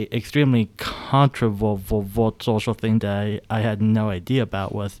extremely controversial thing that I had no idea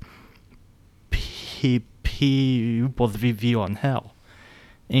about was people's view on hell.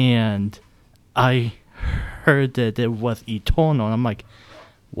 And I heard that it was eternal, and I'm like,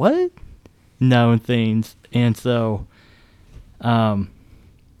 what? Knowing things. And so and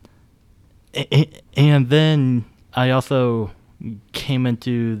then I also came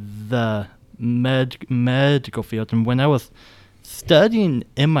into the medical field, and when I was studying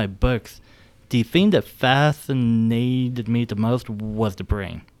in my books, the thing that fascinated me the most was the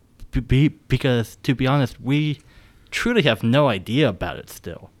brain. Because, to be honest, we truly have no idea about it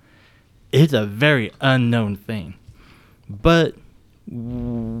still. It's a very unknown thing. But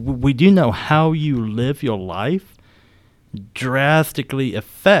we do know how you live your life drastically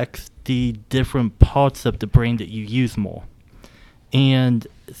affects the different parts of the brain that you use more. And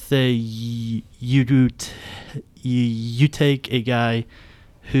say you take a guy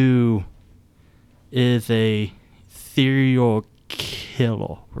who is a serial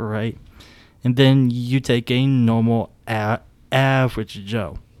killer, right? And then you take a normal average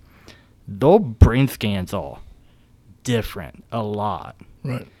Joe. Their brain scans are different a lot.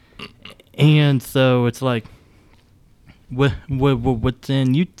 Right. And so it's like,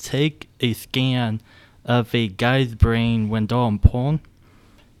 then you take a scan of a guy's brain when they're on porn,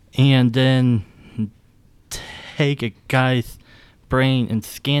 and then take a guy's brain and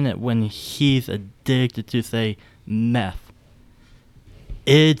scan it when he's addicted to, say, meth.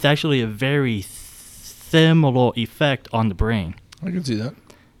 It's actually a very similar effect on the brain. I can see that.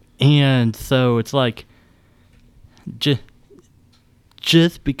 And so it's like,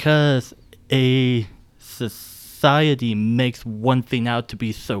 just because a society makes one thing out to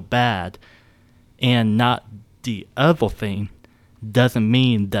be so bad and not the other thing, doesn't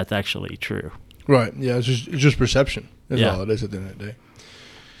mean that's actually true. Right. Yeah. It's just perception. That's Yeah. all it is at the end of the day.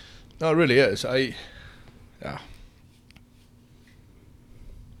 No, it really is. Yeah.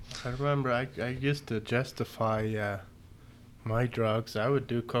 I remember I used to justify my drugs. I would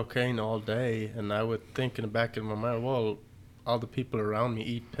do cocaine all day, and I would think in the back of my mind, well, all the people around me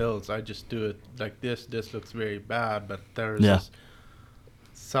eat pills. I just do it like this. This looks very bad, but theirs Yeah. is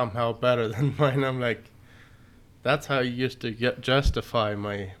somehow better than mine. I'm like, that's how I used to justify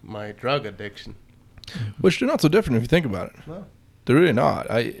my drug addiction. Which they're not so different if you think about it. No. They're really not.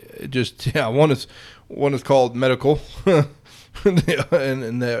 One is called medical,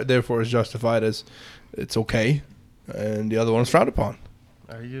 and therefore is justified as it's okay, and the other one is frowned upon.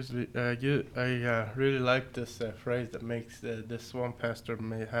 I usually really like this phrase that makes this one pastor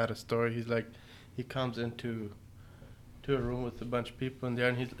had a story. He's like, he comes into a room with a bunch of people in there,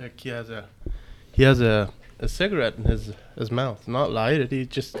 and he's like, he has a cigarette in his mouth, not lighted. He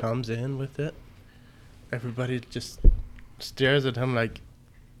just comes in with it. Everybody just stares at him like,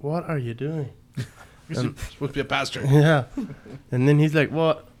 what are you doing? You're supposed to be a pastor. Yeah. And then he's like,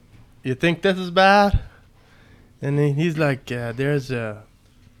 what? You think this is bad? And then he's like, there's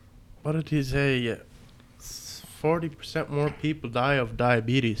what did he say? 40% more people die of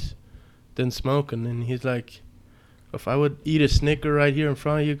diabetes than smoking. And he's like, if I would eat a Snicker right here in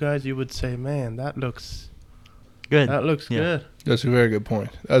front of you guys, you would say, man, that looks Good. Yeah. good. That's a very good point.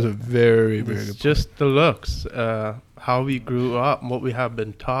 That's a very, very It's good point. just the looks, how we grew up, what we have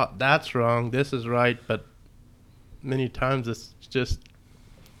been taught. That's wrong. This is right. But many times it's just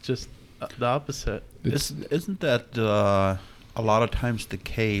the opposite. Isn't that a lot of times the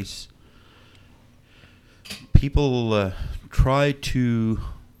case? People try to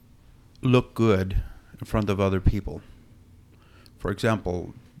look good in front of other people. For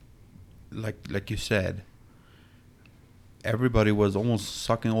example, like you said, everybody was almost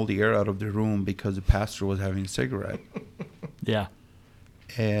sucking all the air out of the room because the pastor was having a cigarette. Yeah.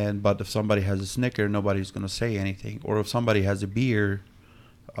 But if somebody has a Snicker, nobody's going to say anything. Or if somebody has a beer,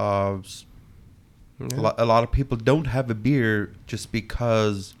 a lot of people don't have a beer just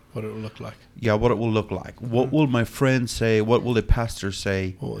because. What it will look like. Yeah, what it will look like. What will my friends say? What will the pastor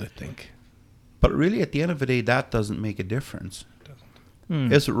say? What will they think? But really, at the end of the day, that doesn't make a difference.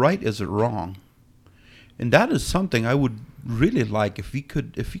 Hmm. Is it right? Is it wrong? And that is something I would really like if we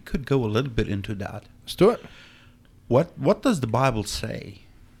could go a little bit into that. Let's do it. What does the Bible say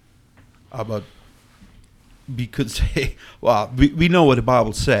about? We could say, well, we know what the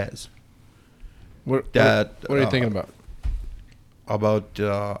Bible says. What are you thinking about? About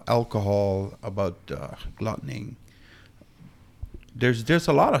alcohol, about gluttony. There's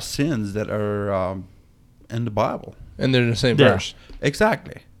a lot of sins that are in the Bible. And they're in the same Yeah. verse.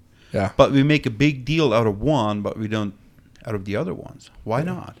 Exactly. Yeah. But we make a big deal out of one, but we don't out of the other ones. Why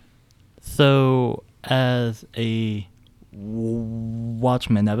not? So, as a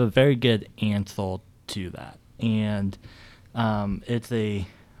watchman, I have a very good answer to that. And it's a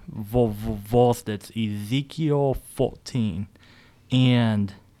verse that's Ezekiel 14.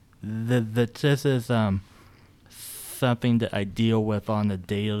 And this is something that I deal with on a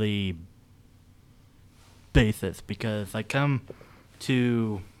daily basis, because I come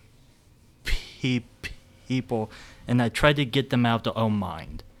to people and I try to get them out of their own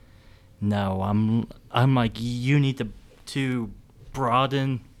mind. No, I'm like, you need to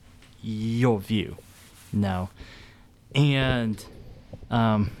broaden your view. No. And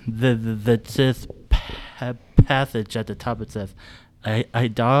this passage at the top, it says,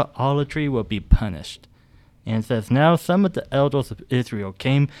 idolatry will be punished. And it says, now some of the elders of Israel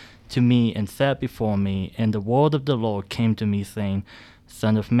came to me and sat before me, and the word of the Lord came to me, saying,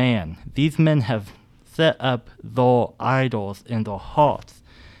 Son of man, these men have set up their idols in their hearts,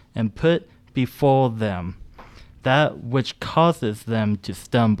 and put before them that which causes them to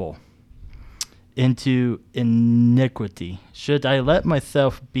stumble into iniquity. Should I let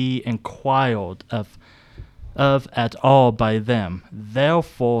myself be inquired of at all by them?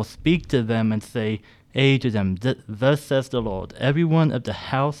 Therefore speak to them and say to them, thus says the Lord, every one of the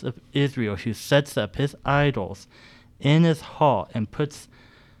house of Israel who sets up his idols in his heart and puts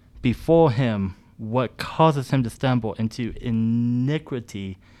before him what causes him to stumble into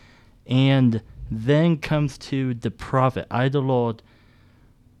iniquity, and then comes to the prophet, I the Lord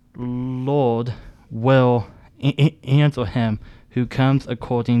will answer him who comes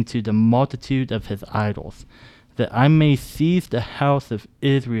according to the multitude of his idols, that I may seize the house of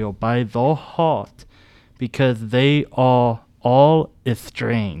Israel by their heart, because they are all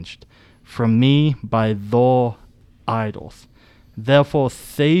estranged from me by their idols. Therefore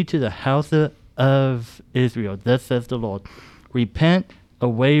say to the house of Israel, thus says the Lord, repent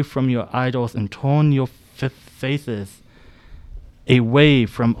away from your idols and turn your faces away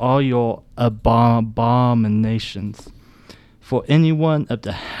from all your abominations. For anyone of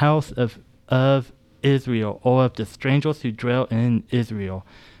the house of Israel, or of the strangers who dwell in Israel,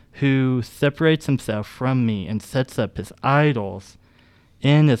 who separates himself from me and sets up his idols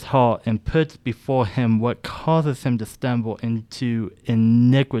in his heart and puts before him what causes him to stumble into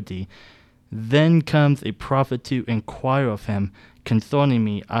iniquity, then comes a prophet to inquire of him concerning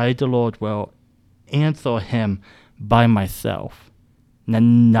me. I, the Lord, will answer him by myself. Now,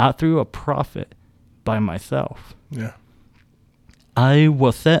 not through a prophet, by myself. Yeah. I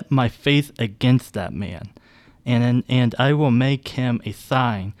will set my face against that man, and I will make him a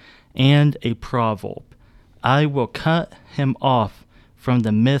sign and a proverb. I will cut him off from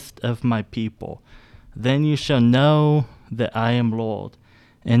the midst of my people. Then you shall know that I am Lord.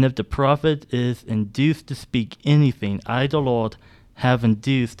 And if the prophet is induced to speak anything, I, the Lord, have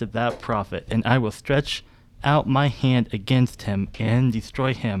induced that prophet, and I will stretch out my hand against him and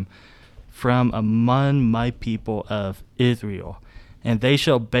destroy him from among my people of Israel. And they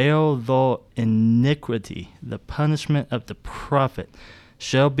shall bear their iniquity. The punishment of the prophet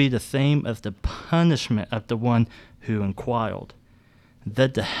shall be the same as the punishment of the one who inquired,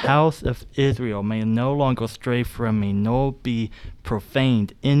 that the house of Israel may no longer stray from me, nor be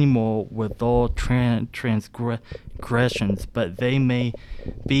profaned any more with all transgressions, but they may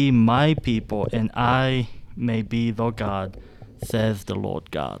be my people, and I may be their God, says the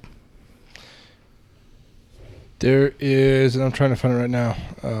Lord God. There is, and I'm trying to find it right now.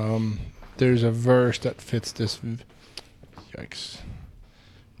 There's a verse that fits this. Yikes.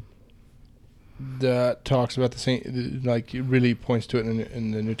 That talks about the same, like it really points to it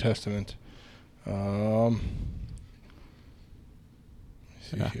in the New Testament. Let's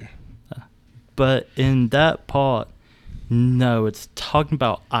see here. But in that part, no, it's talking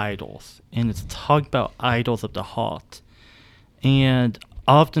about idols, and it's talking about idols of the heart. And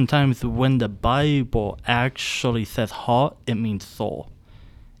oftentimes when the Bible actually says heart, it means soul.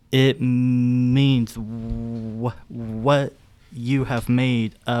 It means what you have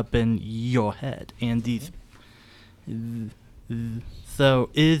made up in your head. And these,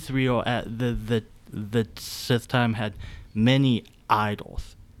 so Israel at this time had many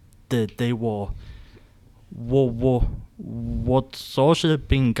idols that they were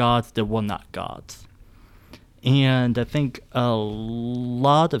worshiping gods that were not gods. And I think a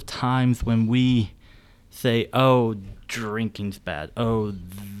lot of times when we say, oh, drinking's bad, oh,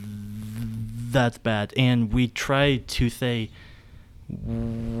 that's bad, and we try to say,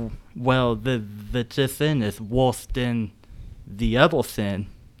 well, this sin is worse than the other sin,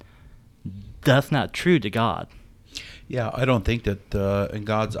 that's not true to God. Yeah, I don't think that in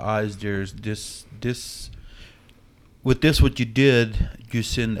God's eyes there's this with this what you did, you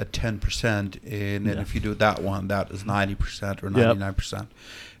sin at 10%, and then if you do that one, that is 90% or 99%.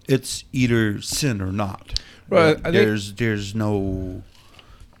 It's either sin or not. Right. There's no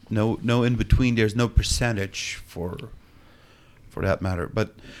in between. There's no percentage for that matter.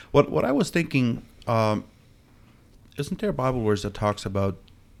 But what I was thinking, isn't there a Bible verse that talks about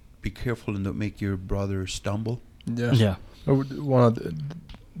be careful and don't make your brother stumble? Yeah. One of the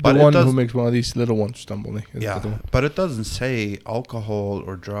But one who makes one of these little ones stumble. Yeah, but it doesn't say alcohol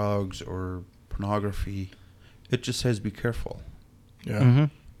or drugs or pornography. It just says be careful. Yeah. Mm-hmm.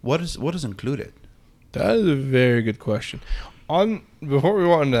 What is included? That is a very good question. Before we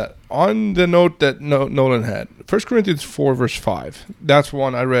go on that, on the note that Nolan had, 1 Corinthians 4 verse 5. That's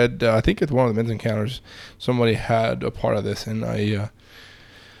one I read. I think at one of the men's encounters, somebody had a part of this, and I.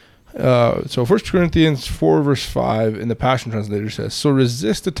 So 1 Corinthians 4 verse 5 in the Passion Translator says, so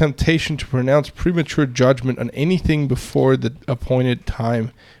resist the temptation to pronounce premature judgment on anything before the appointed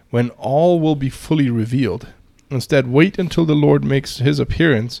time when all will be fully revealed. Instead, wait until the Lord makes his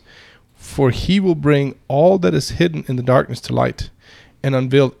appearance, for he will bring all that is hidden in the darkness to light and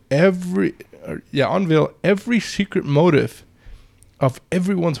unveil every secret motive of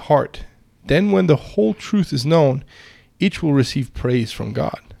everyone's heart. Then when the whole truth is known, each will receive praise from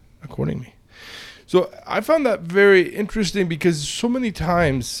God accordingly. So I found that very interesting because so many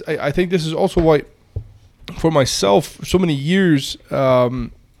times, I think this is also why, for myself, so many years, I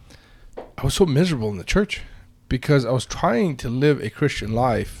was so miserable in the church because I was trying to live a Christian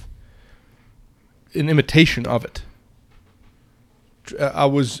life in imitation of it. I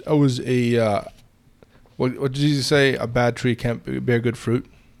was a, what did Jesus say? A bad tree can't bear good fruit.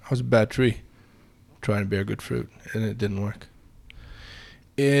 I was a bad tree trying to bear good fruit, and it didn't work.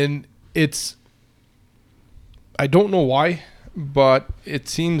 And I don't know why, but it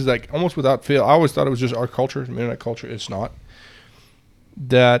seems like almost without fail, I always thought it was just our culture, Mennonite culture. It's not.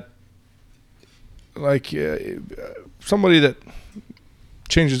 That, like, somebody that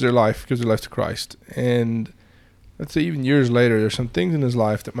changes their life, gives their life to Christ, and let's say even years later, there's some things in his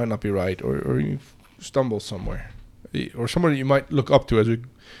life that might not be right, or he stumbles somewhere, or somebody you might look up to as a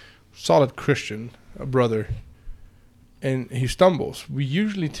solid Christian, a brother, and he stumbles. We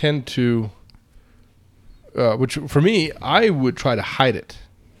usually tend to, which for me, I would try to hide it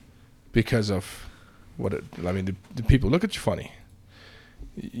because of the people look at you funny.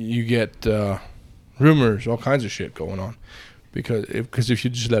 You get rumors, all kinds of shit going on, because if you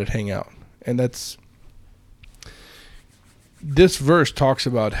just let it hang out, and that's. This verse talks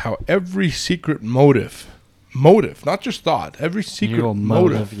about how every secret motive, not just thought, every secret Your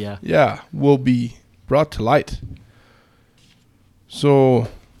motive, yeah. will be brought to light. So, I'm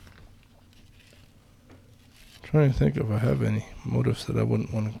trying to think if I have any motives that I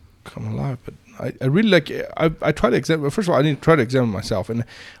wouldn't want to come alive, but I really like. I try to examine. First of all, I need to try to examine myself, and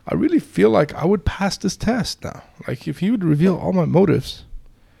I really feel like I would pass this test now. Like if he would reveal all my motives,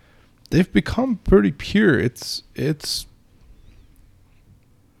 they've become pretty pure. It's.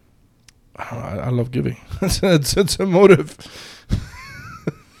 I love giving. it's a motive.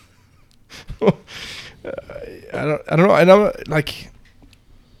 I don't know. And I'm like,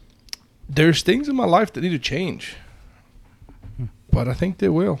 there's things in my life that need to change, but I think they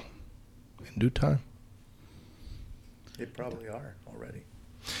will in due time. They probably are already.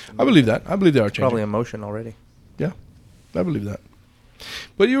 I believe that. I believe they are changing. Probably emotion already. Yeah, I believe that.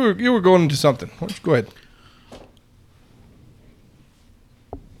 But you were going into something. Why don't you go ahead?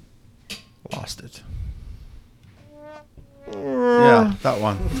 Lost it. Yeah, that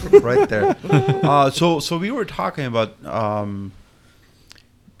one right there. So we were talking about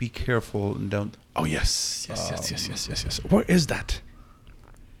be careful and don't. Oh yes. Yes. Where is that?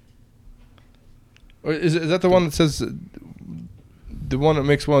 Or is that the one that says the one that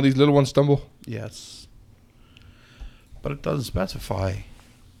makes one of these little ones stumble? Yes, but it doesn't specify.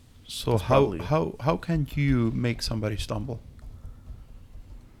 So Probably. how can you make somebody stumble?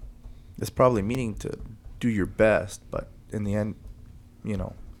 It's probably meaning to do your best, but in the end,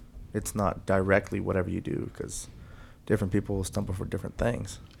 it's not directly whatever you do, because different people will stumble for different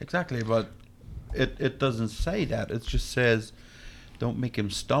things. Exactly, but it doesn't say that. It just says, don't make him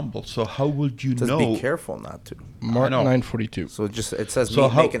stumble. So how would you It says know? be careful not to. Mark know. 9:42. So it says So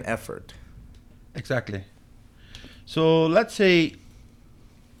how- make an effort. Exactly. So let's say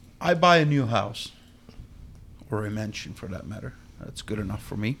I buy a new house, or a mansion for that matter. That's good enough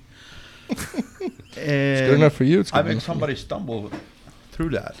for me. It's good enough for you. It's good I make enough for me. somebody stumble through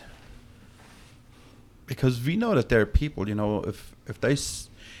that. Because we know that there are people, if they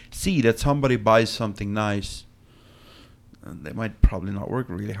see that somebody buys something nice, they might probably not work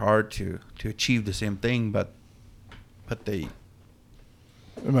really hard to achieve the same thing, but they,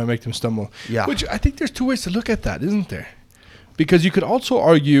 It might make them stumble. yeah. Which I think there's two ways to look at that, isn't there? Because you could also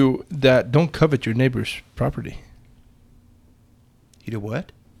argue that don't covet your neighbor's property. You do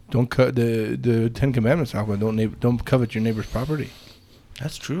what? Don't cut the Ten Commandments talk about don't covet your neighbor's property.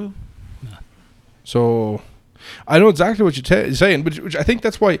 That's true. So, I know exactly what you're saying, but which I think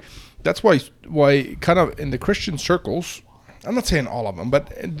that's why kind of in the Christian circles, I'm not saying all of them, but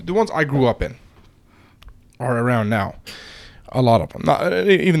the ones I grew up in are around now. A lot of them, not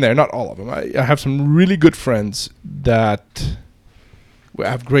even there, not all of them. I have some really good friends that I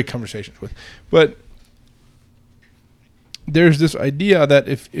have great conversations with, but there's this idea that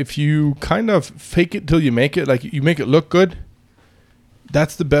if you kind of fake it till you make it, like you make it look good,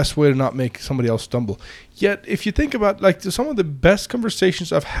 that's the best way to not make somebody else stumble. Yet, if you think about like some of the best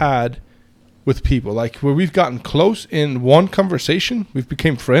conversations I've had with people, like where we've gotten close in one conversation, we've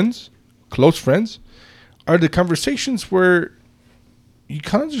become friends, close friends, are the conversations where you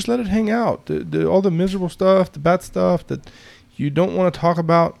kind of just let it hang out. All the miserable stuff, the bad stuff that you don't want to talk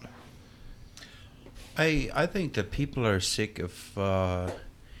about. I think that people are sick of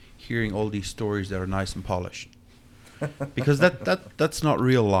hearing all these stories that are nice and polished, because that's not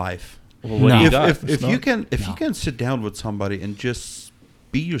real life. Well, what do No. you got? If you can No. you can sit down with somebody and just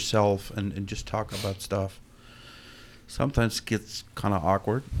be yourself and just talk about stuff, sometimes it gets kind of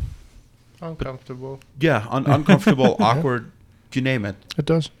awkward. Uncomfortable. Yeah, uncomfortable, awkward, you name it. It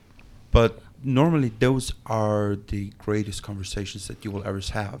does. But normally those are the greatest conversations that you will ever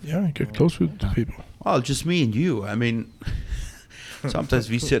have. Yeah, you get close with people. Well, just me and you. I mean, sometimes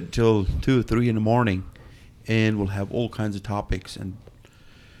we sit till 2 or 3 in the morning, and we'll have all kinds of topics and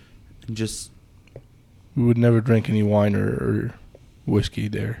just We would never drink any wine or whiskey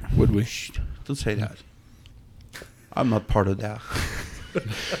there, would we? shh, don't say that. I'm not part of that.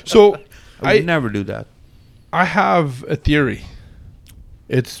 So I would never do that. I have a theory.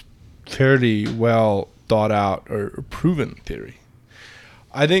 It's fairly well thought out or proven theory.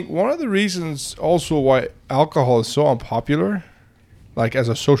 I think one of the reasons also why alcohol is so unpopular, like as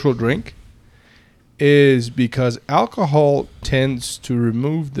a social drink, is because alcohol tends to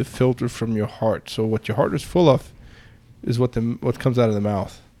remove the filter from your heart. So what your heart is full of is what comes out of the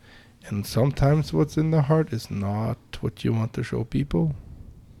mouth. And sometimes what's in the heart is not what you want to show people.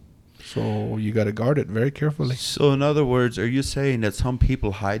 So you got to guard it very carefully. So in other words, are you saying that some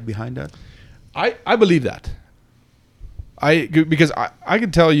people hide behind that? I believe that. Because I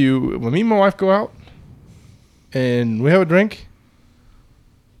can tell you, when me and my wife go out and we have a drink,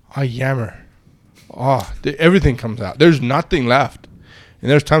 I yammer. Everything comes out. There's nothing left. And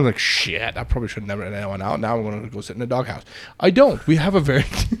there's times like, shit, I probably should have never let anyone out. Now I'm going to go sit in the doghouse. I don't. We have a very...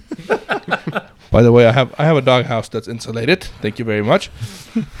 By the way, I have a doghouse that's insulated. Thank you very much.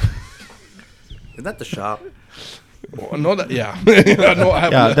 Isn't that the shop? Well, no, yeah. I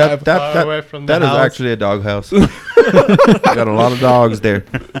have, Far away from the that is house. actually a doghouse. Got a lot of dogs there.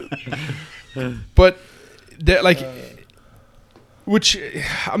 But they're like, which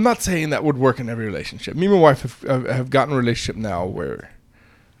I'm not saying that would work in every relationship. Me and my wife have gotten a relationship now where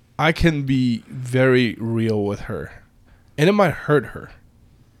I can be very real with her, and it might hurt her.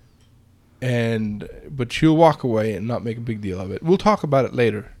 But she'll walk away and not make a big deal of it. We'll talk about it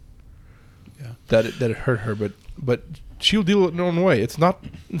later. Yeah. That it hurt her, but she'll deal with it in her own way. It's not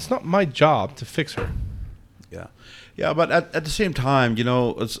my job to fix her. Yeah, but at the same time,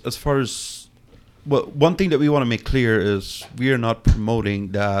 as far as... Well, one thing that we want to make clear is we are not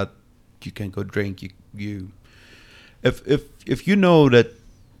promoting that you can go drink. If you know that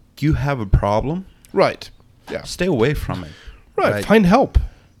you have a problem, Right. Yeah. stay away from it. Right. Find help.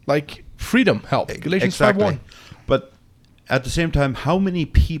 Like freedom help. Galatians 5:1. But at the same time, how many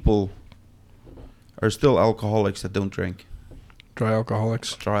people are still alcoholics that don't drink? Dry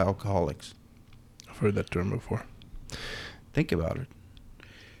alcoholics. Dry alcoholics. I've heard that term before. Think about it.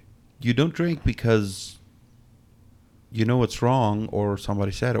 You don't drink because you know it's wrong, or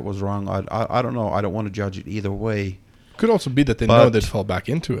somebody said it was wrong. I don't know. I don't want to judge it either way. Could also be that they know they'd fall back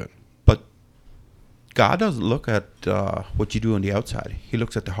into it. But God doesn't look at what you do on the outside. He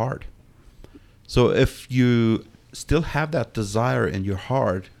looks at the heart. So if you still have that desire in your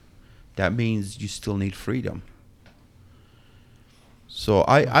heart, that means you still need freedom. So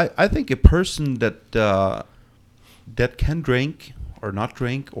I think a person that can drink or not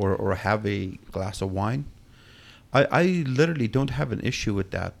drink or have a glass of wine, I literally don't have an issue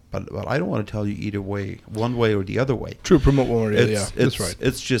with that. But I don't want to tell you either way, one way or the other way. True, promote one or the other. Yeah, that's right.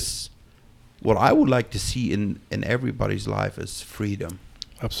 It's just what I would like to see in everybody's life is freedom.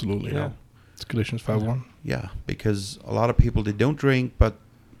 Absolutely. You know? It's Galatians 5:1. Yeah, because a lot of people, they don't drink, but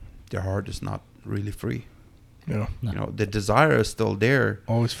their heart is not really free. Yeah. No. The desire is still there.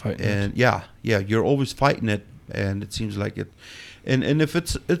 Always fighting. And yeah, you're always fighting it, and it seems like it. And if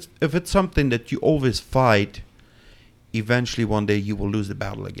it's something that you always fight, eventually one day you will lose the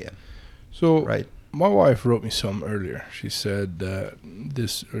battle again. So Right. my wife wrote me some earlier. She said that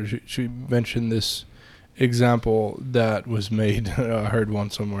she mentioned this example that was made. I heard one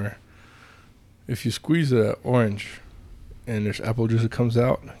somewhere. If you squeeze an orange and there's apple juice that comes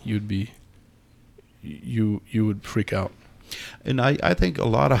out, you would freak out. And I think a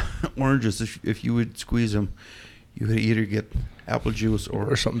lot of oranges, if you would squeeze them, you would either get apple juice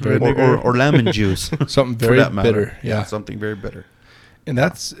or something very or lemon juice. something for very that matter. bitter. Yeah. Something very bitter. And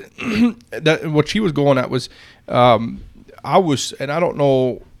that's that. What she was going at was, I don't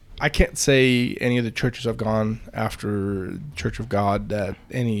know. I can't say any of the churches I've gone after Church of God that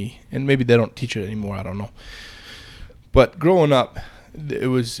and maybe they don't teach it anymore. I don't know. But growing up, it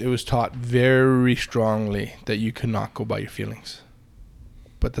was taught very strongly that you could not go by your feelings.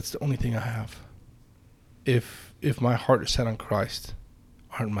 But that's the only thing I have. If my heart is set on Christ,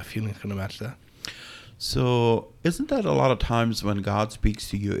 aren't my feelings going to match that? So isn't that a lot of times when God speaks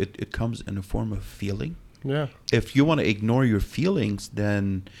to you, it comes in a form of feeling? Yeah. If you want to ignore your feelings,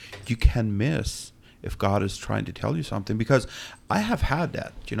 then you can miss if God is trying to tell you something. Because I have had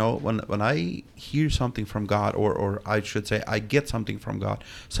that, when I hear something from God, or I should say I get something from God,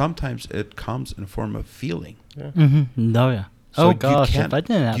 sometimes it comes in a form of feeling. Yeah. Mm-hmm. No, yeah. So Oh gosh, if I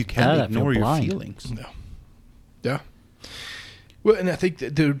didn't have you can't that, ignore I feel your blind. feelings. No. Yeah. Well, and I think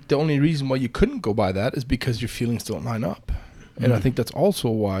that the only reason why you couldn't go by that is because your feelings don't line up. And I think that's also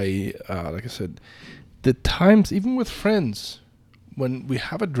why, like I said, the times, even with friends, when we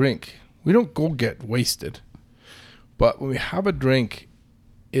have a drink, we don't go get wasted. But when we have a drink,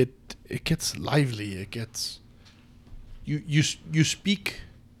 it gets lively. It gets you speak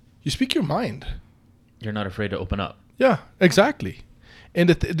your mind. You're not afraid to open up. Yeah, exactly.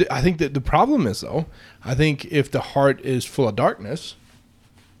 And I think that the problem is, though, I think if the heart is full of darkness,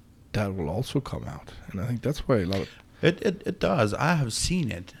 that will also come out. And I think that's why a lot of It does. I have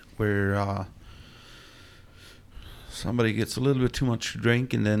seen it where somebody gets a little bit too much to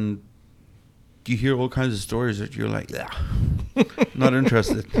drink, and then you hear all kinds of stories that you're like, yeah, not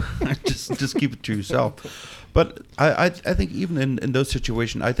interested. just keep it to yourself. But I think even in those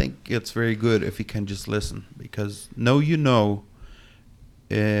situations, I think it's very good if you can just listen, because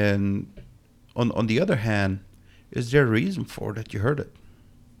and on the other hand, is there a reason for that you heard it?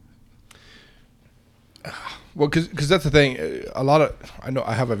 well, because that's the thing. I know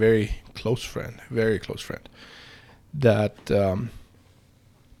I have a very close friend, that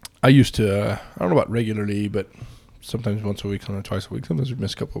I used to, I don't know about regularly, but sometimes once a week, sometimes twice a week. Sometimes we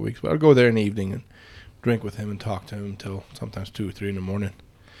miss a couple of weeks. But I'd go there in the evening and drink with him and talk to him until sometimes 2 or 3 in the morning.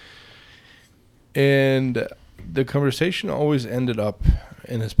 And the conversation always ended up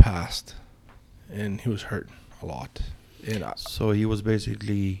in his past, and he was hurt a lot. And So he was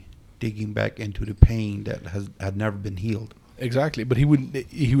basically digging back into the pain that had never been healed. exactly, but he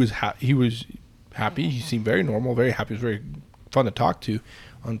was happy. He seemed very normal, very happy. He was very fun to talk to,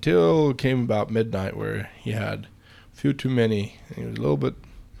 until it came about midnight where he had a few too many. And he was a little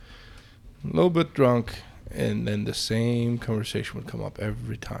bit drunk, and then the same conversation would come up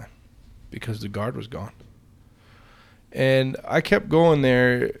every time because the guard was gone. And I kept going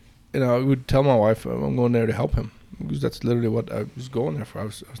there, and I would tell my wife I'm going there to help him, because that's literally what I was going there for. I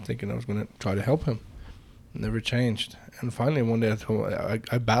was thinking I was going to try to help him. Never changed. And finally one day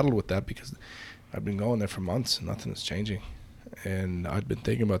I battled with that, because I've been going there for months and nothing is changing. And I'd been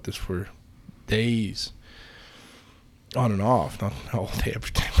thinking about this for days, on and off, not all day,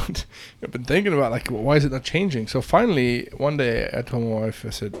 every day. But I've been thinking about, like, why is it not changing? So finally, one day I told my wife, I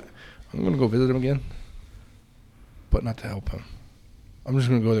said, I'm going to go visit him again, but not to help him. I'm just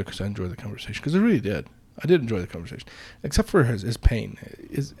going to go there because I enjoyed the conversation, because I really did. I did enjoy the conversation, except for his pain.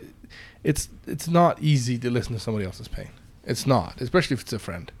 It's not easy to listen to somebody else's pain. It's not, especially if it's a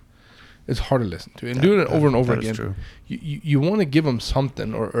friend. It's hard to listen to. And doing it over and over again, True. you want to give him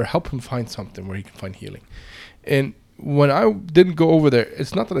something, or help him find something where he can find healing. And when I didn't go over there,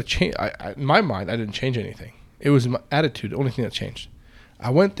 it's not that I changed. In my mind, I didn't change anything. It was my attitude, the only thing that changed. I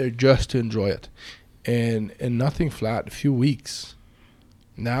went there just to enjoy it. And nothing flat, a few weeks.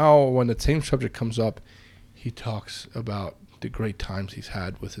 Now, when the same subject comes up, he talks about the great times he's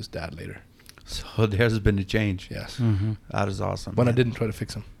had with his dad later. So there's been a change. Yes. Mm-hmm. That is awesome. When I man. didn't try to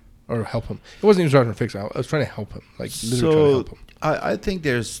fix him or help him. It wasn't even trying to fix him. I was trying to help him. Like, literally trying to help him. I think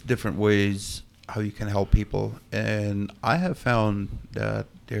there's different ways how you can help people, and I have found that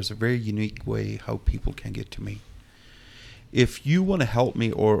there's a very unique way how people can get to me. If you want to help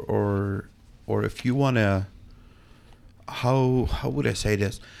me, or if you want to, how would I say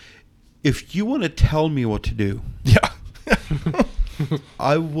this? If you want to tell me what to do, Yeah.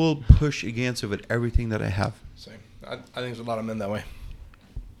 I will push against it with everything that I have. Same. I think there's a lot of men that way.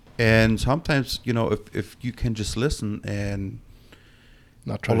 And sometimes, if you can just listen, and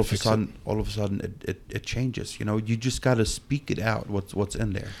Not trying all to of a fix sudden, it changes. You just got to speak it out. What's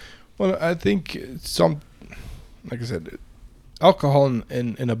in there? Well, I think like I said, alcohol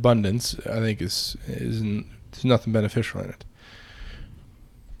in abundance, I think there's nothing beneficial in it.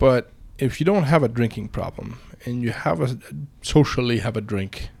 But if you don't have a drinking problem, and you socially have a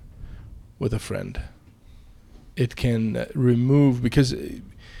drink with a friend, it can remove, because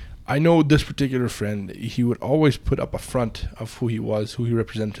I know this particular friend, he would always put up a front of who he was, who he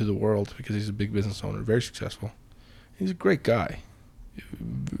represented to the world, because he's a big business owner, very successful. He's a great guy.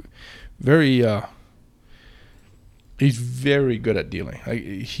 He's very good at dealing. Like,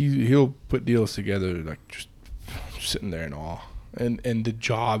 he'll put deals together, like, just sitting there in awe. And the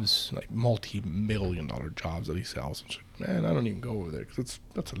jobs, like multi-million-dollar jobs that he sells, it's like, man, I don't even go over there, because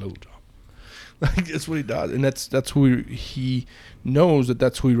that's a little job. Like, that's what he does, and that's who he knows,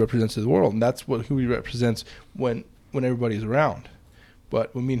 that's who he represents to the world, and that's who he represents when everybody's around.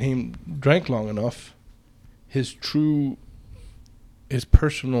 But when me and him drank long enough, his personal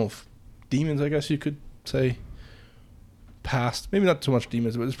demons, I guess you could say, past, maybe not so much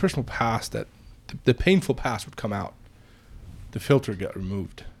demons, but his personal past, that the painful past would come out. The filter got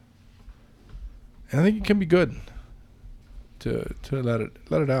removed. And I think it can be good to let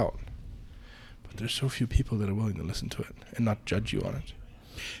it out. But there's so few people that are willing to listen to it and not judge you on it.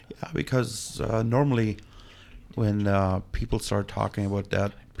 Yeah, because normally when people start talking about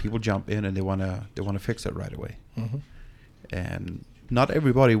that, people jump in and they wanna fix it right away. Mm-hmm. And not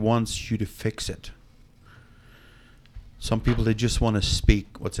everybody wants you to fix it. Some people, they just want to speak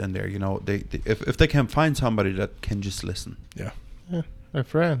what's in there. They if they can find somebody that can just listen. Yeah. A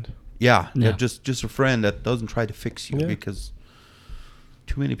friend. Yeah. Yeah. Just a friend that doesn't try to fix you, Yeah. because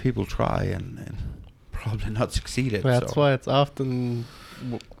too many people try and probably not succeeded. That's so. why it's often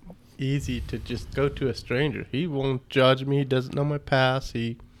easy to just go to a stranger. He won't judge me. He doesn't know my past.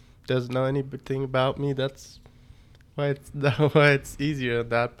 He doesn't know anything about me. That's why it's easier on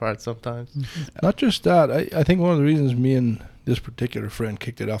that part sometimes. Not just that. I think one of the reasons me and this particular friend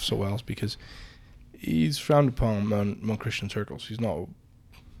kicked it off so well is because he's frowned upon among Christian circles. He's not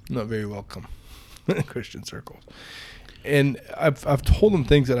very welcome in Christian circles. And I've told him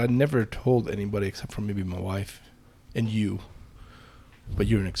things that I never told anybody except for maybe my wife and you. But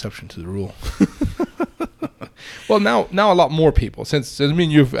you're an exception to the rule. Well, now a lot more people. Since me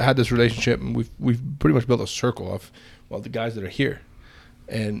and you've had this relationship, and we've pretty much built a circle of, well, the guys that are here.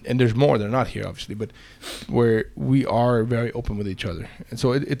 And there's more that are not here, obviously, but where we are very open with each other. And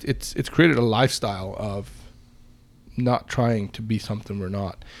so it's created a lifestyle of not trying to be something we're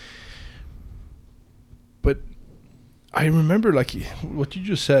not. But I remember, like what you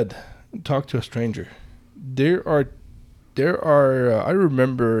just said, talk to a stranger. There are I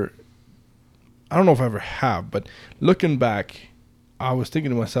remember, I don't know if I ever have, but looking back, I was thinking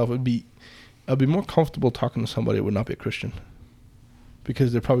to myself, I'd be more comfortable talking to somebody who would not be a Christian,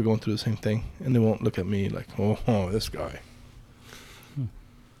 because they're probably going through the same thing, and they won't look at me like, oh this guy. And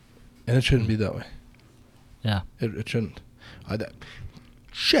it shouldn't be that way. Yeah. It shouldn't. That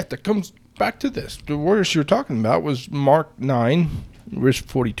comes back to this. The verse you're talking about was Mark 9, verse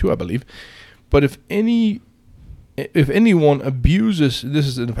 42, I believe. But if anyone abuses, this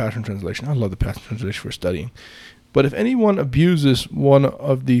is in the Passion Translation. I love the Passion Translation for studying. But if anyone abuses one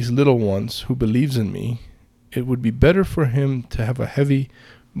of these little ones who believes in me, it would be better for him to have a heavy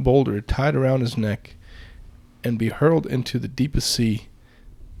boulder tied around his neck and be hurled into the deepest sea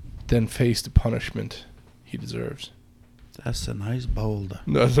than face the punishment he deserves. That's a nice boulder.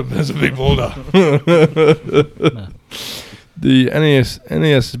 That's a big boulder. The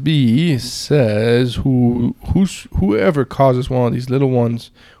NASB says, whoever causes one of these little ones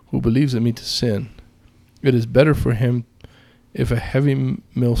who believes in me to sin, it is better for him if a heavy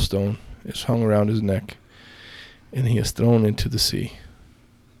millstone is hung around his neck and he is thrown into the sea.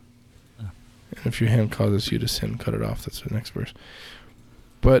 And if your hand causes you to sin, cut it off. That's the next verse.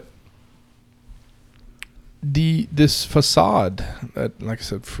 But this facade that, like I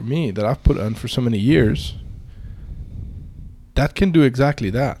said, for me, that I've put on for so many years, that can do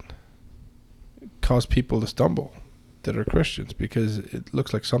exactly that. Cause people to stumble that are Christians, because it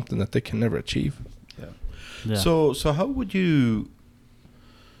looks like something that they can never achieve. Yeah. So how would you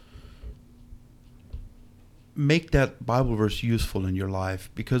make that Bible verse useful in your life?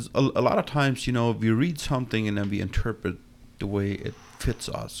 Because a lot of times, we read something and then we interpret the way it fits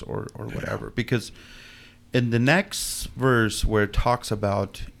us or whatever. Because in the next verse where it talks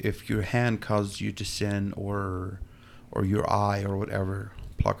about if your hand causes you to sin or your eye or whatever,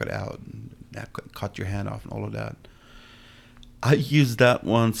 pluck it out and cut your hand off and all of that. I used that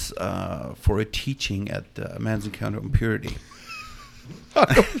once for a teaching at the Man's Encounter on Purity.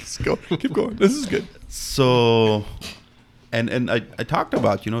 Let's go. Keep going. This is good. So, and I talked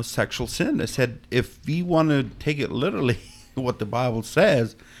about, sexual sin. I said, if we want to take it literally, what the Bible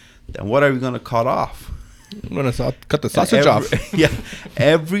says, then what are we going to cut off? I'm going to cut the sausage off. Yeah.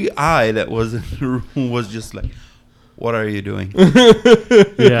 Every eye that was in the room was just like, what are you doing?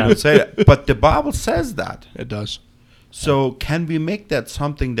 Yeah. Say that. But the Bible says that. It does. So can we make that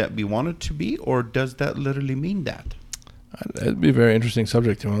something that we want it to be, or does that literally mean that? It'd be a very interesting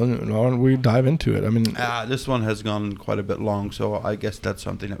subject. Why don't we dive into it? I mean, This one has gone quite a bit long, so I guess that's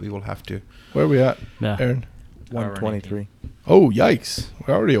something that we will have to. where are we at, Yeah. Aaron? 123. Oh, yikes.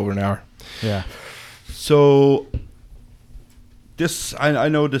 We're already over an hour. Yeah. So this, I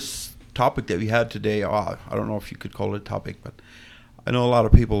know this topic that we had today, I don't know if you could call it a topic, but I know a lot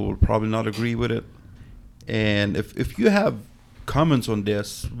of people will probably not agree with it. And if you have comments on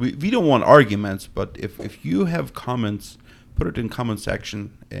this, we don't want arguments, but if you have comments, put it in comment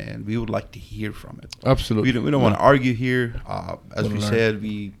section, and we would like to hear from it. Absolutely. We don't want to argue here. As Wanna we learn. said,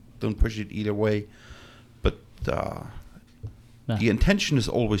 we don't push it either way. But the intention is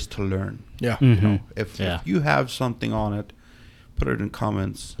always to learn. Yeah. Mm-hmm. If Yeah. you have something on it, put it in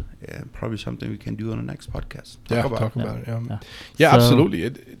comments. And probably something we can do on the next podcast. Talk about about it. Yeah, Yeah. yeah, So- absolutely.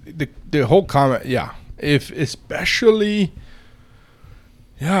 The whole comment, yeah. If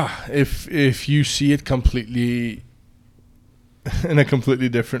you see it completely in a completely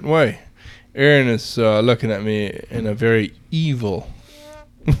different way. Aaron is looking at me in a very evil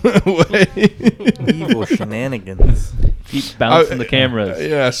way. Evil shenanigans. Keep bouncing the cameras.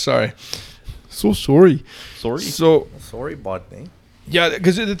 Yeah, sorry. So sorry. Sorry. So Sorry, botany. yeah,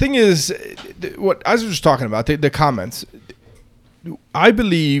 because the thing is, what I was just talking about, the comments. I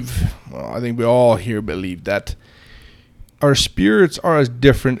believe, well, I think we all here believe that our spirits are as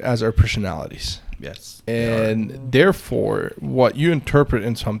different as our personalities. Yes. And therefore, what you interpret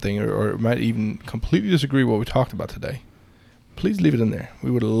in something or might even completely disagree with what we talked about today, please leave it in there. We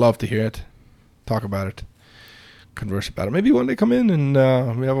would love to hear it, talk about it, converse about it. Maybe one day come in and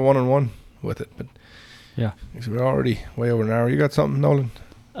we have a one-on-one with it. But Yeah. we're already way over an hour. You got something, Nolan?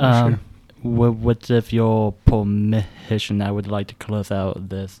 Sure. With your permission, I would like to close out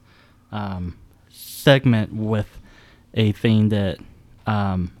this segment with a thing that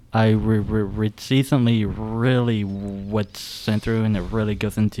I recently really went through, and it really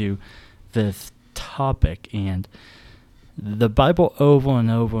goes into this topic. And the Bible over and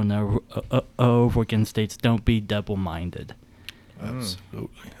over and over again states, "Don't be double-minded."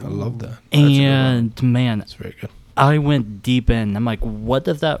 Absolutely. I love that. And man, That's very good. I went deep in. I'm like, what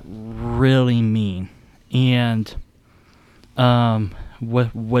does that really mean? And and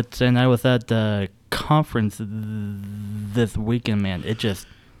I was at the conference this weekend, man. It just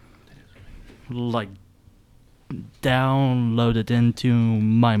like downloaded into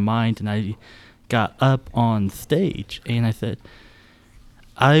my mind, and I got up on stage and I said,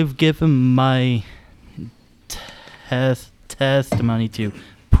 I've given my testimony to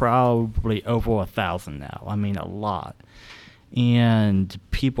probably over 1,000 now. I mean, a lot. And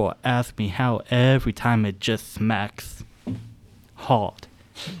people ask me how every time it just smacks hard.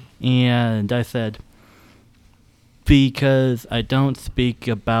 And I said, because I don't speak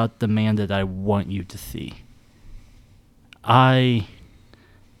about the man that I want you to see. I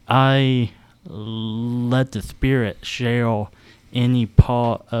let the Spirit share any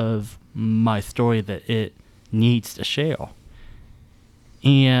part of my story that it needs to share.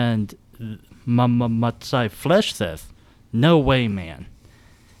 And my flesh says, no way, man.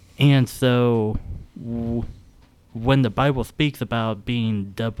 And so when the Bible speaks about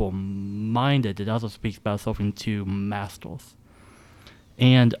being double-minded, it also speaks about serving two masters.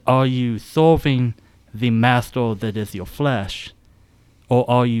 And are you serving the master that is your flesh, or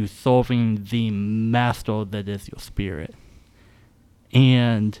are you serving the master that is your spirit?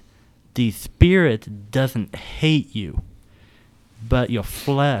 And the spirit doesn't hate you, but your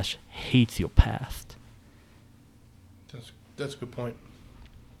flesh hates your past. That's a good point.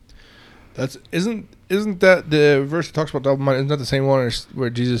 Isn't that the verse that talks about double mind? Isn't that the same one where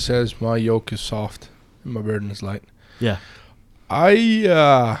Jesus says, "My yoke is soft and my burden is light"? Yeah.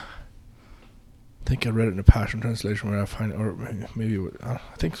 I think I read it in the Passion Translation where I find it, or maybe I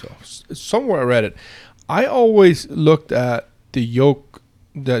think so. Somewhere I read it. I always looked at the yoke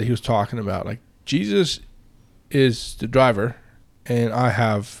that he was talking about. Like, Jesus is the driver, and I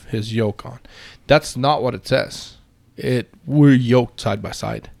have his yoke on. That's not what it says. We're yoked side by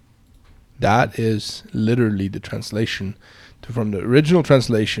side. That is literally the translation from the original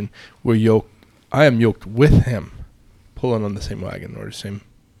translation. I am yoked with him, pulling on the same wagon or the same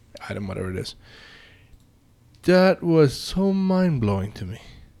item, whatever it is. That was so mind blowing to me.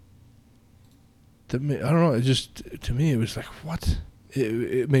 I don't know. It just, to me, it was like, what?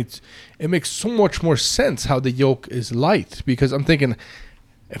 It makes so much more sense how the yoke is light, because I'm thinking,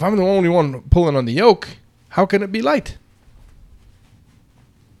 if I'm the only one pulling on the yoke, how can it be light?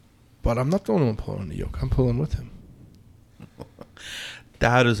 But I'm not the only one pulling on the yoke. I'm pulling with him.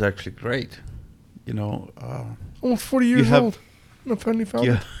 That is actually great. I'm 40 years old. I finally found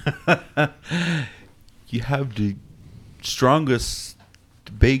it. You have the strongest,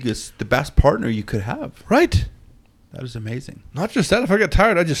 the biggest, the best partner you could have. Right. That is amazing. Not just that. If I get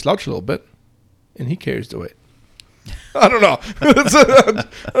tired, I just slouch a little bit, and he carries the weight. I don't know.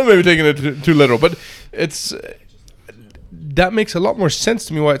 I'm maybe taking it too literal, but that makes a lot more sense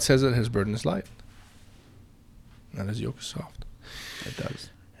to me why it says that his burden is light, and his yoke is soft. It does.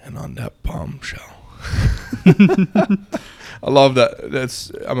 And on that bombshell, I love that.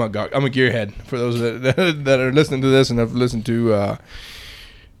 I'm a gearhead. For those that are listening to this and have listened to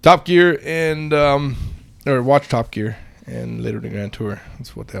Top Gear and or watch Top Gear and later the Grand Tour,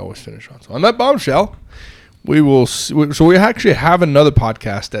 that's what they always finish on. So on that bombshell, we will. So we actually have another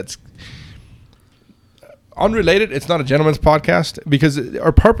podcast that's unrelated. It's not a gentleman's podcast, because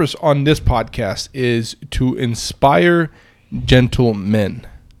our purpose on this podcast is to inspire gentlemen.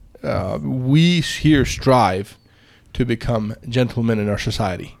 We here strive to become gentlemen in our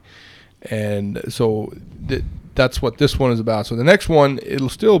society, and so that's what this one is about. So the next one, it'll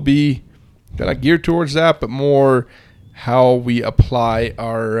still be kind of geared towards that, but more how we apply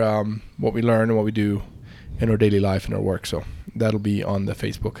our what we learn and what we do in our daily life and our work. So that'll be on the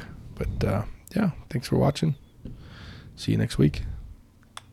Facebook. But yeah, thanks for watching. See you next week.